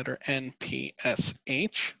suction head, or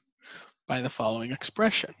NPSH, by the following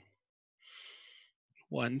expression.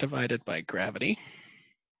 1 divided by gravity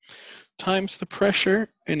times the pressure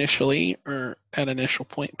initially, or at initial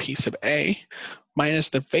point P sub A, minus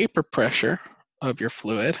the vapor pressure of your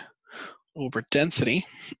fluid over density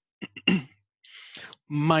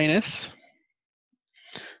minus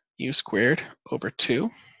U squared over 2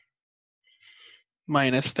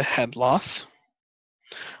 minus the head loss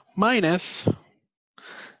minus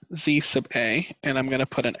Z sub A, and I'm going to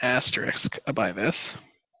put an asterisk by this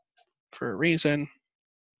for a reason,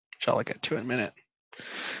 which I'll get to in a minute.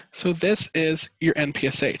 So this is your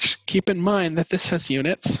NPSH. Keep in mind that this has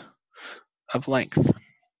units of length,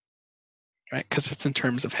 right? Because it's in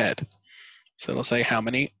terms of head. So it'll say how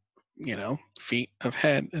many, feet of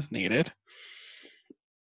head is needed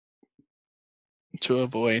to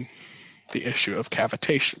avoid the issue of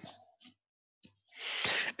cavitation.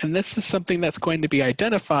 And this is something that's going to be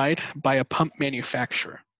identified by a pump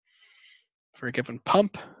manufacturer. For a given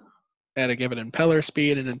pump, at a given impeller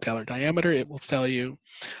speed and impeller diameter, it will tell you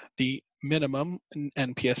the minimum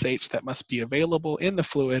NPSH that must be available in the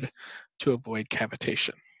fluid to avoid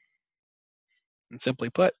cavitation. And simply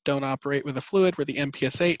put, don't operate with a fluid where the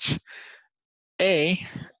NPSH A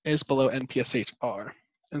is below NPSH R.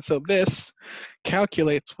 And so this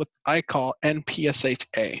calculates what I call NPSH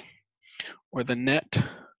A, or the net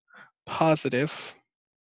positive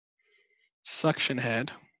suction head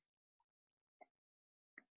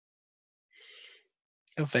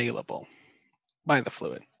available by the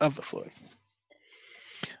fluid, of the fluid.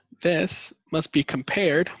 This must be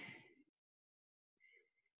compared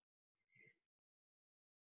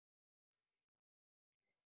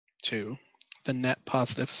to the net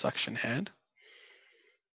positive suction head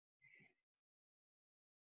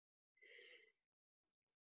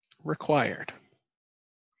required.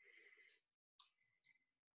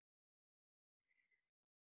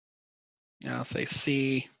 And I'll say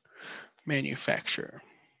C, manufacturer.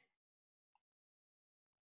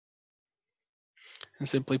 And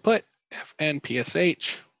simply put, if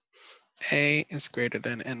NPSH A is greater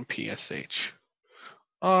than NPSH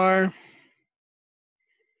R,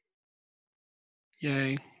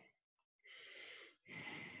 yay.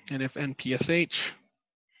 And if NPSH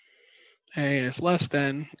A is less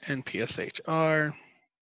than NPSH R,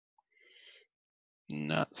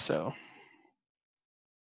 Not so.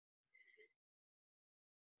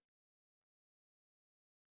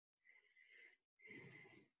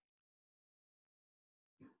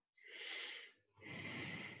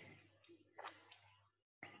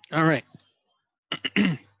 All right.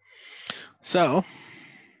 So,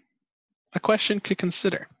 a question to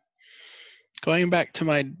consider. Going back to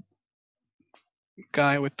my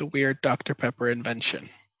guy with the weird Dr. Pepper invention.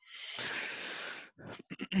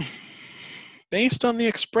 Based on the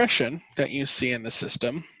expression that you see in the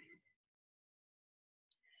system,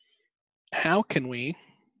 how can we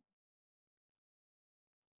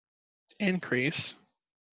increase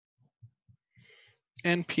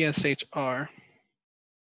NPSHR,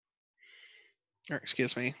 or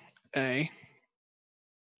excuse me, A,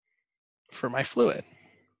 for my fluid?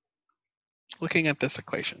 Looking at this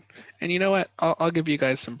equation. And you know what? I'll give you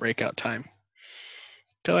guys some breakout time.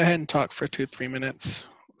 Go ahead and talk for 2-3 minutes.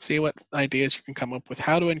 See what ideas you can come up with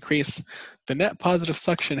how to increase the net positive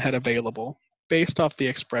suction head available based off the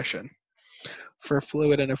expression for a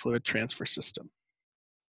fluid and a fluid transfer system.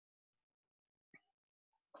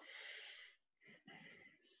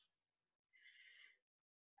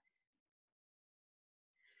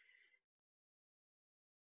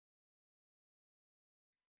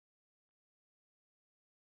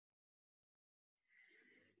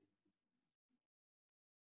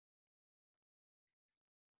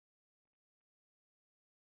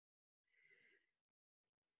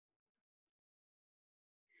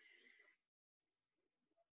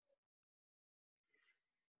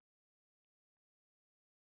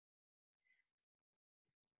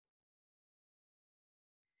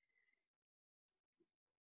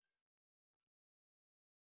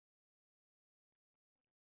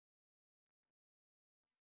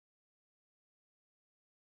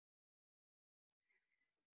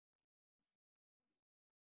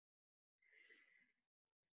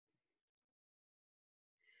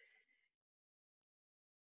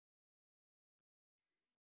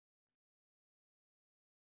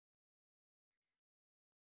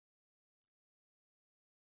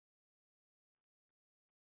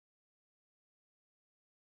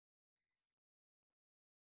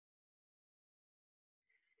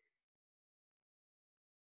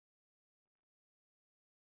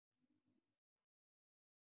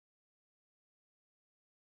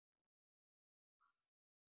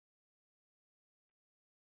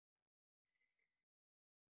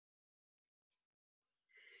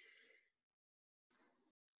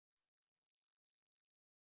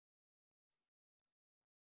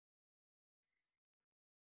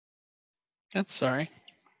 That's sorry.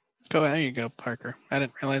 Go, there you go, Parker. I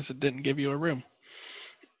didn't realize it didn't give you a room.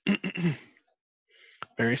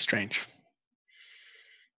 Very strange.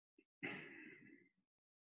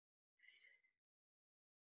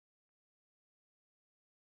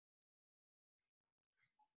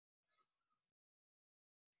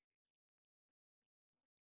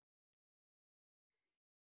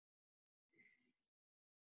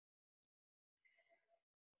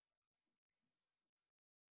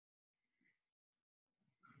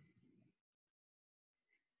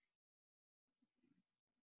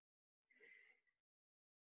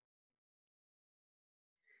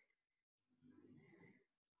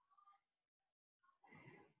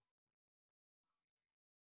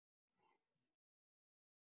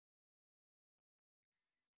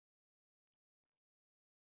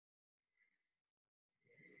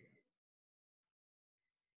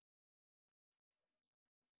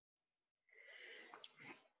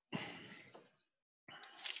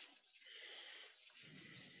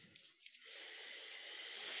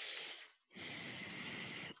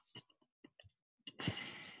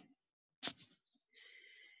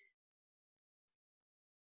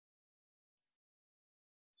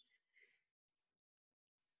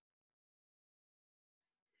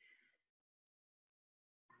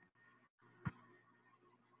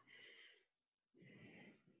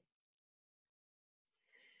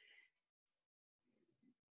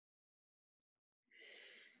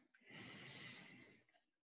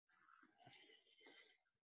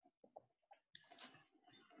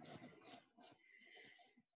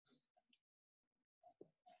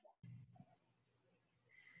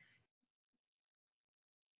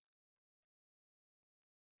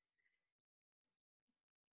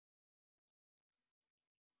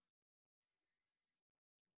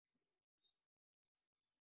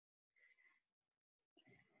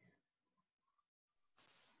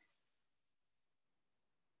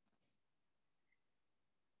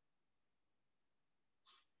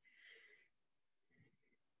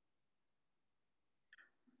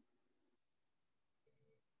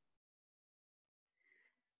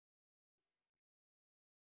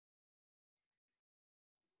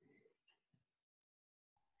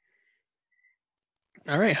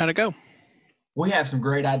 All right, how'd it go? We have some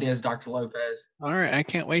great ideas, Dr. Lopez. All right, I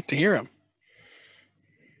can't wait to hear them.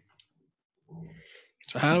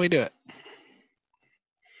 So how do we do it?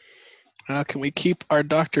 How can we keep our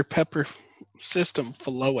Dr. Pepper system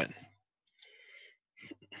flowing?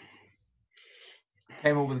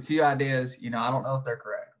 Came up with a few ideas. I don't know if they're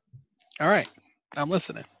correct. All right, I'm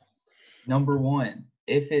listening. Number one,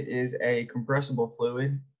 if it is a compressible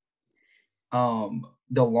fluid,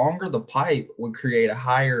 the longer the pipe would create a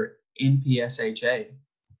higher NPSHA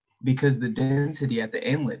because the density at the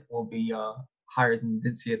inlet will be higher than the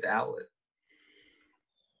density at the outlet.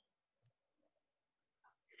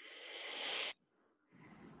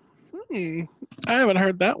 I haven't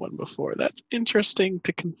heard that one before. That's interesting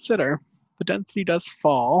to consider. The density does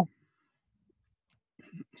fall.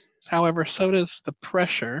 However, so does the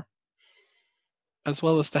pressure, as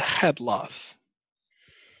well as the head loss.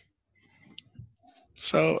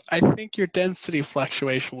 So I think your density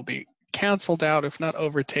fluctuation will be canceled out, if not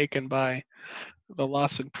overtaken, by the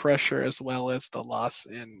loss in pressure as well as the loss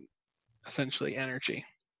in essentially energy.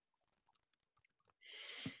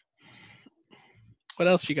 What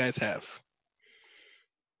else you guys have?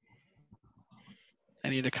 I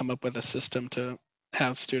need to come up with a system to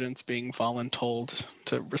have students being voluntold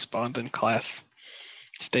to respond in class.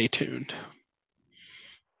 Stay tuned.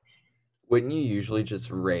 Wouldn't you usually just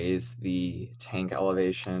raise the tank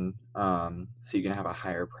elevation so you can have a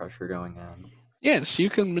higher pressure going in? Yes, you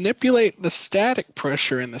can manipulate the static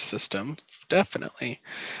pressure in the system, definitely.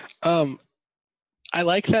 I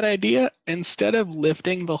like that idea. Instead of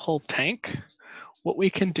lifting the whole tank, what we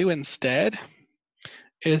can do instead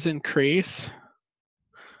is increase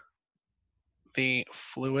the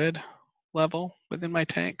fluid level within my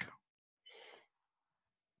tank.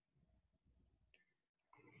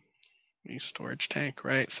 New storage tank,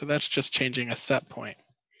 right? So that's just changing a set point.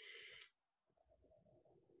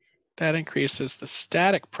 That increases the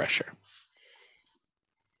static pressure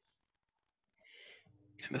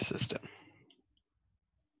in the system.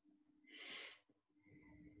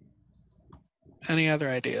 Any other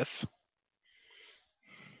ideas?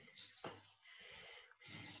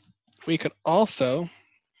 We could also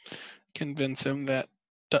convince him that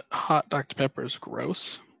hot Dr. Pepper is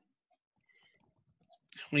gross.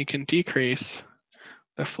 We can decrease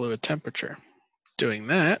the fluid temperature. Doing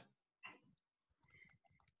that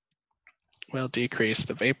will decrease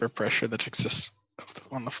the vapor pressure that exists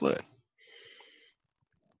on the fluid.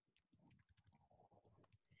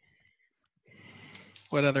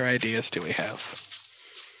 What other ideas do we have?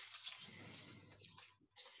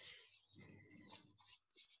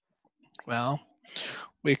 Well,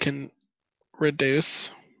 we can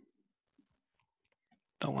reduce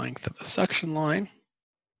the length of the suction line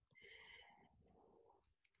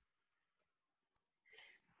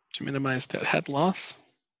to minimize that head loss.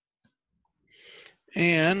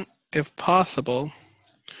 And if possible,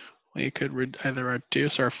 we could either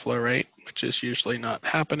reduce our flow rate, which is usually not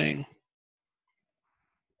happening,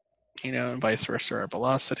 and vice versa, our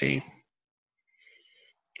velocity,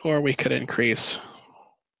 or we could increase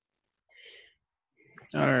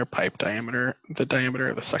our pipe diameter, the diameter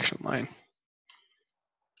of the suction line.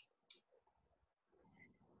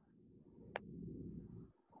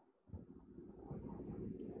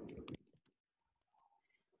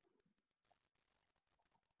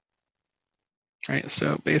 Right,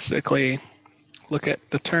 so basically look at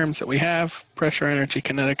the terms that we have: pressure energy,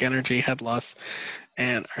 kinetic energy, head loss,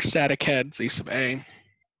 and our static head, Z sub A.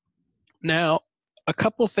 Now, a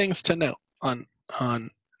couple things to note on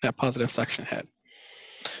net positive suction head.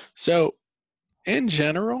 So in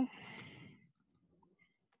general,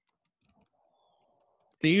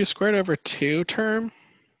 the U squared over 2 term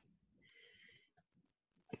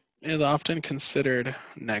is often considered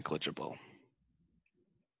negligible.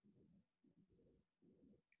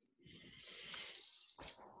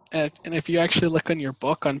 And if you actually look on your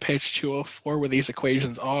book on page 204 where these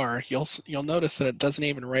equations are, you'll notice that it doesn't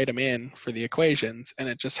even write them in for the equations, and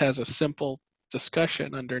it just has a simple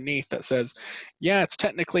discussion underneath that says, yeah, it's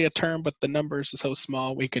technically a term, but the numbers are so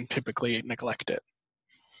small we can typically neglect it.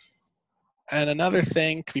 And another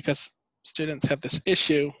thing, because students have this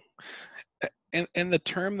issue, in the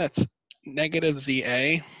term that's negative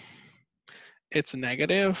ZA, it's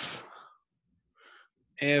negative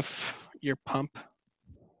if your pump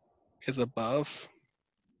is above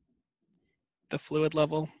the fluid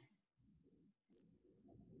level,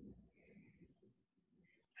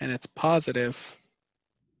 and it's positive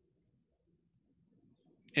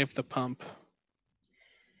if the pump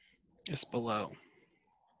is below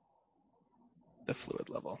the fluid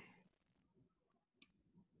level.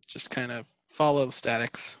 Just kind of follow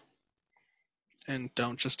statics and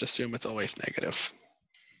don't just assume it's always negative.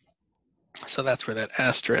 So that's where that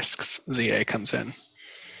asterisk ZA comes in.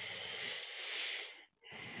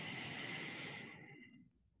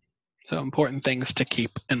 So important things to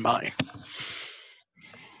keep in mind.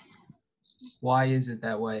 Why is it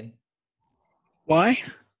that way? Why?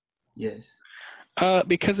 Yes.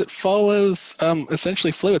 Because it follows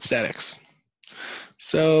essentially fluid statics.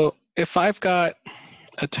 So if I've got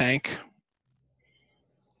a tank,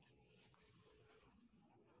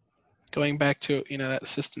 going back to that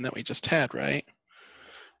system that we just had, right?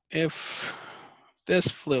 If this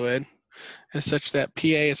fluid is such that PA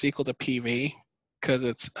is equal to PV, because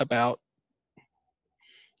it's about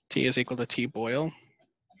T is equal to T boil,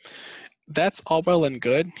 that's all well and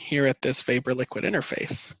good here at this vapor-liquid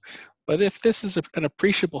interface. But if this is an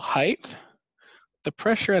appreciable height, the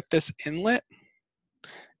pressure at this inlet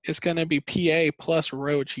is going to be PA plus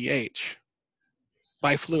rho GH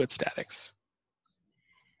by fluid statics.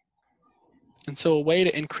 And so a way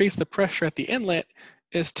to increase the pressure at the inlet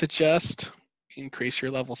is to just increase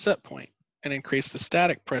your level set point and increase the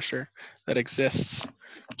static pressure that exists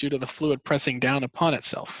due to the fluid pressing down upon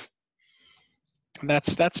itself. And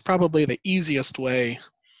that's probably the easiest way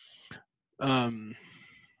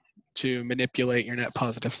to manipulate your net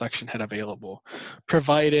positive suction head available,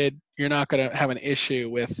 provided you're not going to have an issue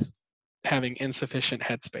with having insufficient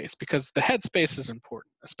headspace, because the headspace is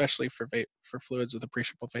important, especially for fluids with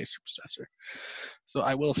appreciable vapor stressor. So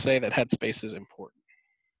I will say that headspace is important.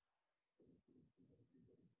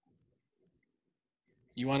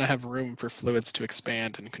 You want to have room for fluids to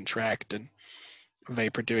expand and contract and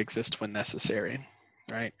vapor to exist when necessary,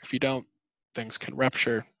 right? If you don't, things can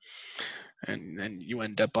rupture, and then you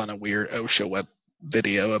end up on a weird OSHA web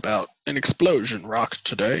video about an explosion rocked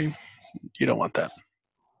today. You don't want that.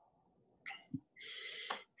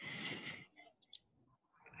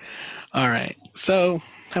 All right, so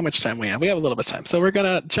how much time we have? We have a little bit of time. So we're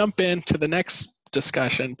gonna jump into the next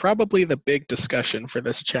discussion, probably the big discussion for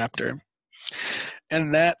this chapter,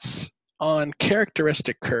 and that's on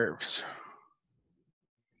characteristic curves.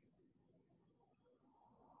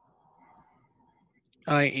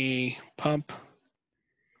 i.e. pump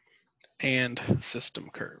and system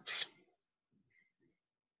curves.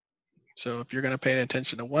 So if you're going to pay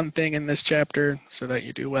attention to one thing in this chapter so that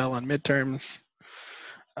you do well on midterms,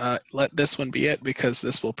 let this one be it, because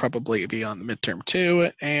this will probably be on the midterm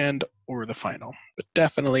 2 and or the final, but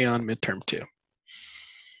definitely on midterm 2.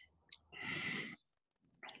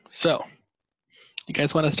 So you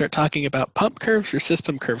guys want to start talking about pump curves or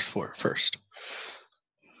system curves first?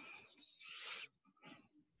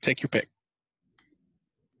 Take your pick.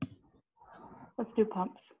 Let's do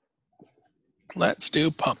pumps. Let's do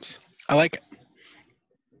pumps. I like it.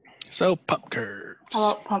 So pump curves.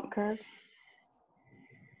 How about pump curves?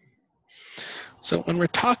 So when we're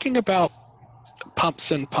talking about pumps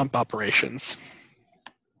and pump operations,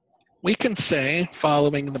 we can say,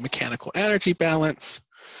 following the mechanical energy balance,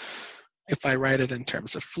 if I write it in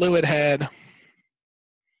terms of fluid head,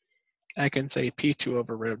 I can say P2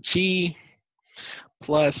 over rho G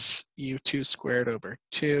plus U2 squared over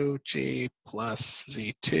 2G plus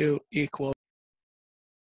Z2 equals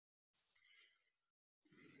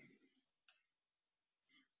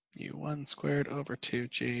U1 squared over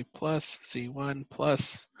 2G plus Z1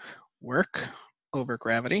 plus work over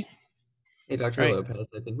gravity. Hey, Dr. Right. Lopez,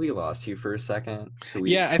 I think we lost you for a second.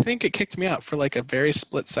 Yeah, I think it kicked me out for like a very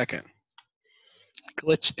split second.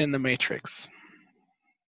 Glitch in the matrix.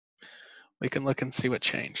 We can look and see what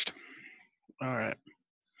changed. All right.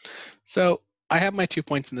 So I have my 2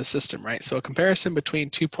 points in the system, right? So a comparison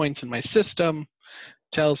between 2 points in my system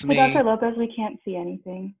tells me. Hey, Dr. Lopez, we can't see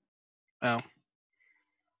anything. Oh,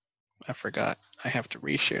 I forgot. I have to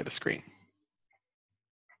reshare the screen.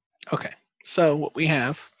 Okay, so what we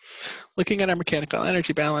have, looking at our mechanical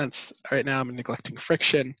energy balance, right now I'm neglecting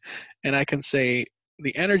friction, and I can say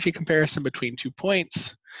the energy comparison between 2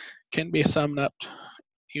 points can be summed up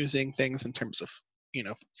using things in terms of,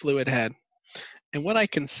 fluid head. And what I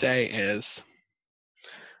can say is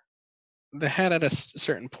the head at a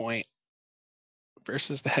certain point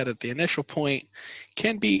versus the head at the initial point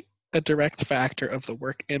can be a direct factor of the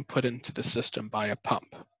work input into the system by a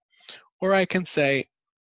pump. Or I can say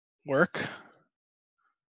work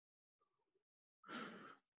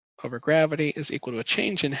over gravity is equal to a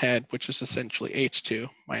change in head, which is essentially H2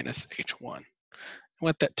 minus H1. And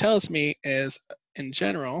what that tells me is, in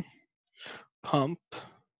general, pump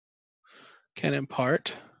can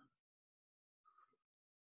impart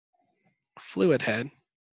fluid head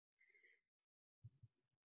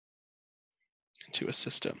into a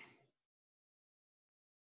system,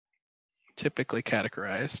 typically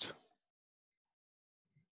categorized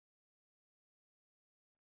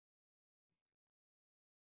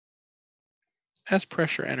as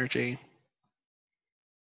pressure energy.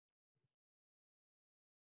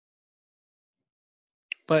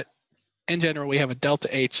 But in general, we have a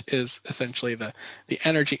delta H is essentially the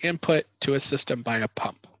energy input to a system by a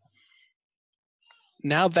pump.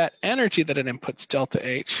 Now that energy that it inputs, delta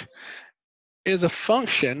H, is a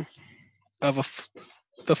function of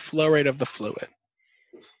the flow rate of the fluid.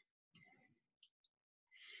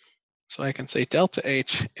 So I can say delta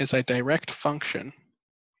H is a direct function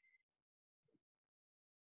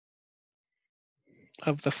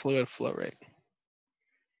of the fluid flow rate.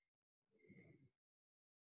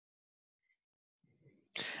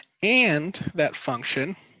 And that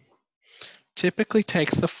function typically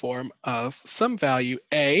takes the form of some value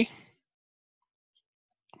A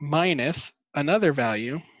minus another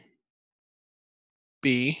value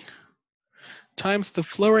B times the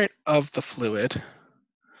flow rate of the fluid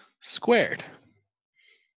squared.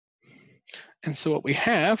 And so what we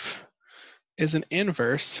have is an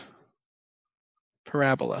inverse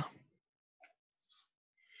parabola.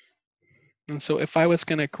 And so if I was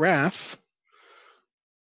going to graph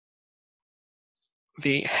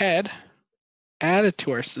the head added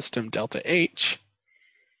to our system, delta H,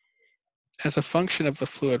 as a function of the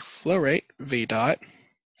fluid flow rate, V dot,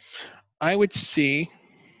 I would see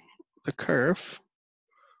the curve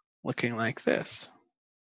looking like this.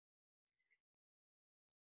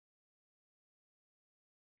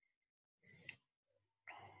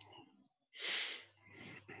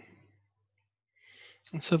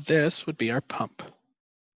 And so this would be our pump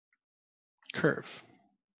curve.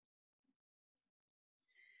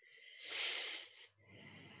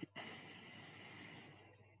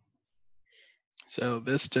 So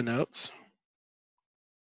this denotes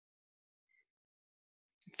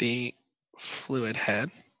the fluid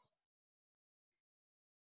head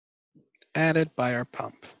added by our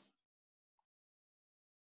pump.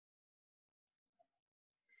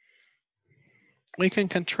 We can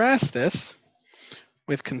contrast this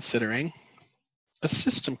with considering a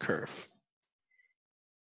system curve.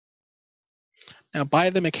 Now, by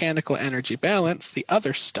the mechanical energy balance, the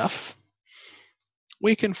other stuff,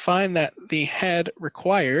 we can find that the head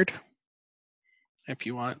required, if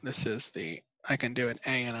you want, this is the, I can do an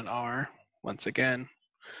A and an R, once again,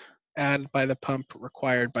 added by the pump,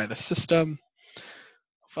 required by the system,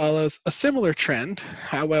 follows a similar trend.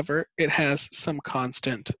 However, it has some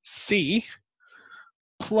constant C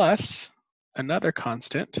plus another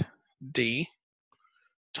constant, D,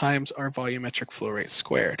 times our volumetric flow rate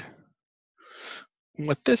squared.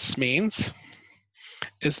 What this means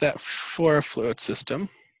is that for a fluid system,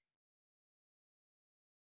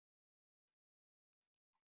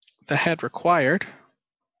 the head required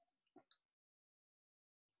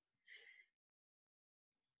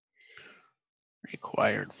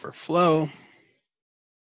for flow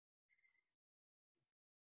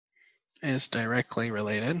is directly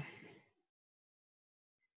related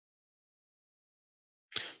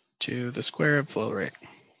to the square of flow rate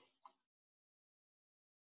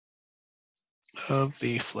of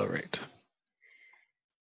the flow rate.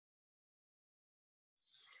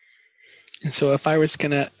 And so if I was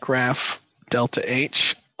going to graph delta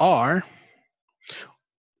H R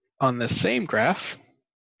on the same graph,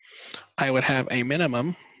 I would have a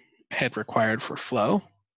minimum head required for flow,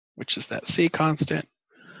 which is that C constant,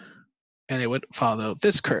 and it would follow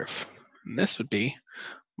this curve. And this would be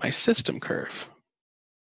my system curve.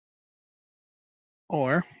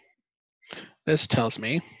 Or this tells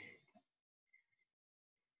me,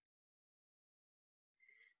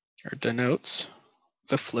 or denotes,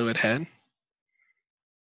 the fluid head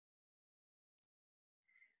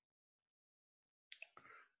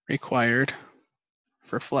required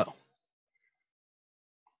for flow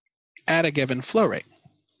at a given flow rate.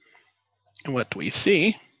 And what do we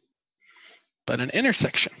see but an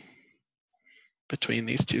intersection between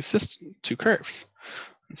these two curves?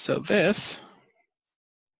 And so this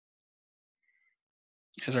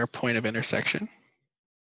is our point of intersection.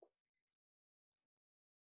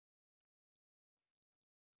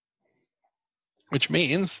 Which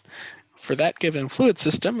means for that given fluid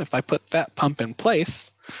system, if I put that pump in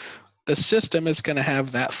place, the system is going to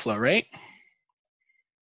have that flow rate.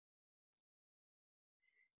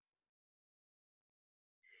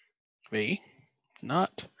 V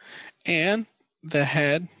naught, and the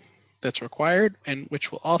head that's required and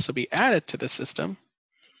which will also be added to the system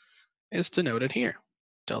is denoted here,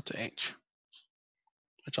 delta H,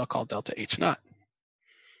 which I'll call delta H naught.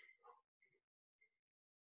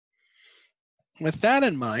 With that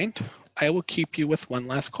in mind, I will keep you with one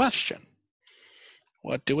last question.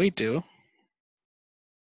 What do we do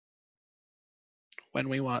when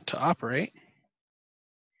we want to operate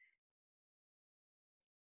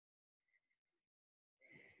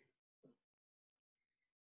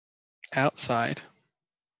outside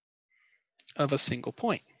of a single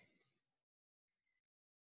point.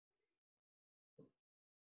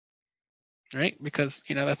 Right? Because,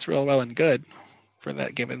 that's real well and good for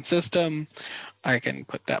that given system. I can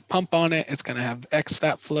put that pump on it. It's going to have X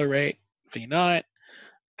fat flow rate, V naught,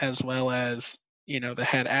 as well as, the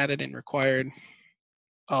head added and required,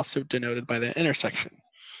 also denoted by the intersection.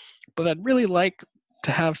 But I'd really like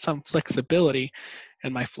to have some flexibility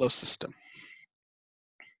in my flow system.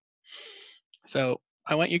 So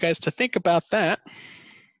I want you guys to think about that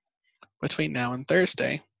between now and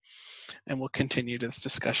Thursday, and we'll continue this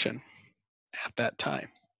discussion at that time.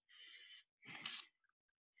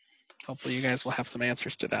 Hopefully you guys will have some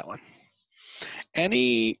answers to that one.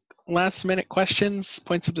 Any last minute questions,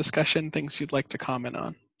 points of discussion, things you'd like to comment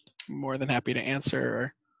on? I'm more than happy to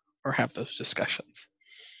answer or have those discussions.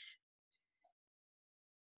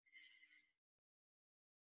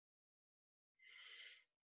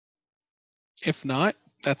 If not,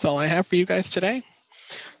 that's all I have for you guys today.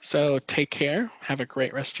 So take care, have a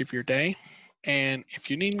great rest of your day. And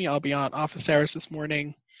if you need me, I'll be on office hours this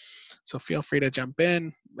morning. So feel free to jump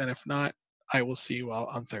in. And if not, I will see you all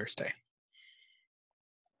on Thursday.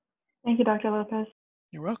 Thank you, Dr. Lopez.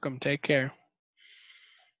 You're welcome. Take care.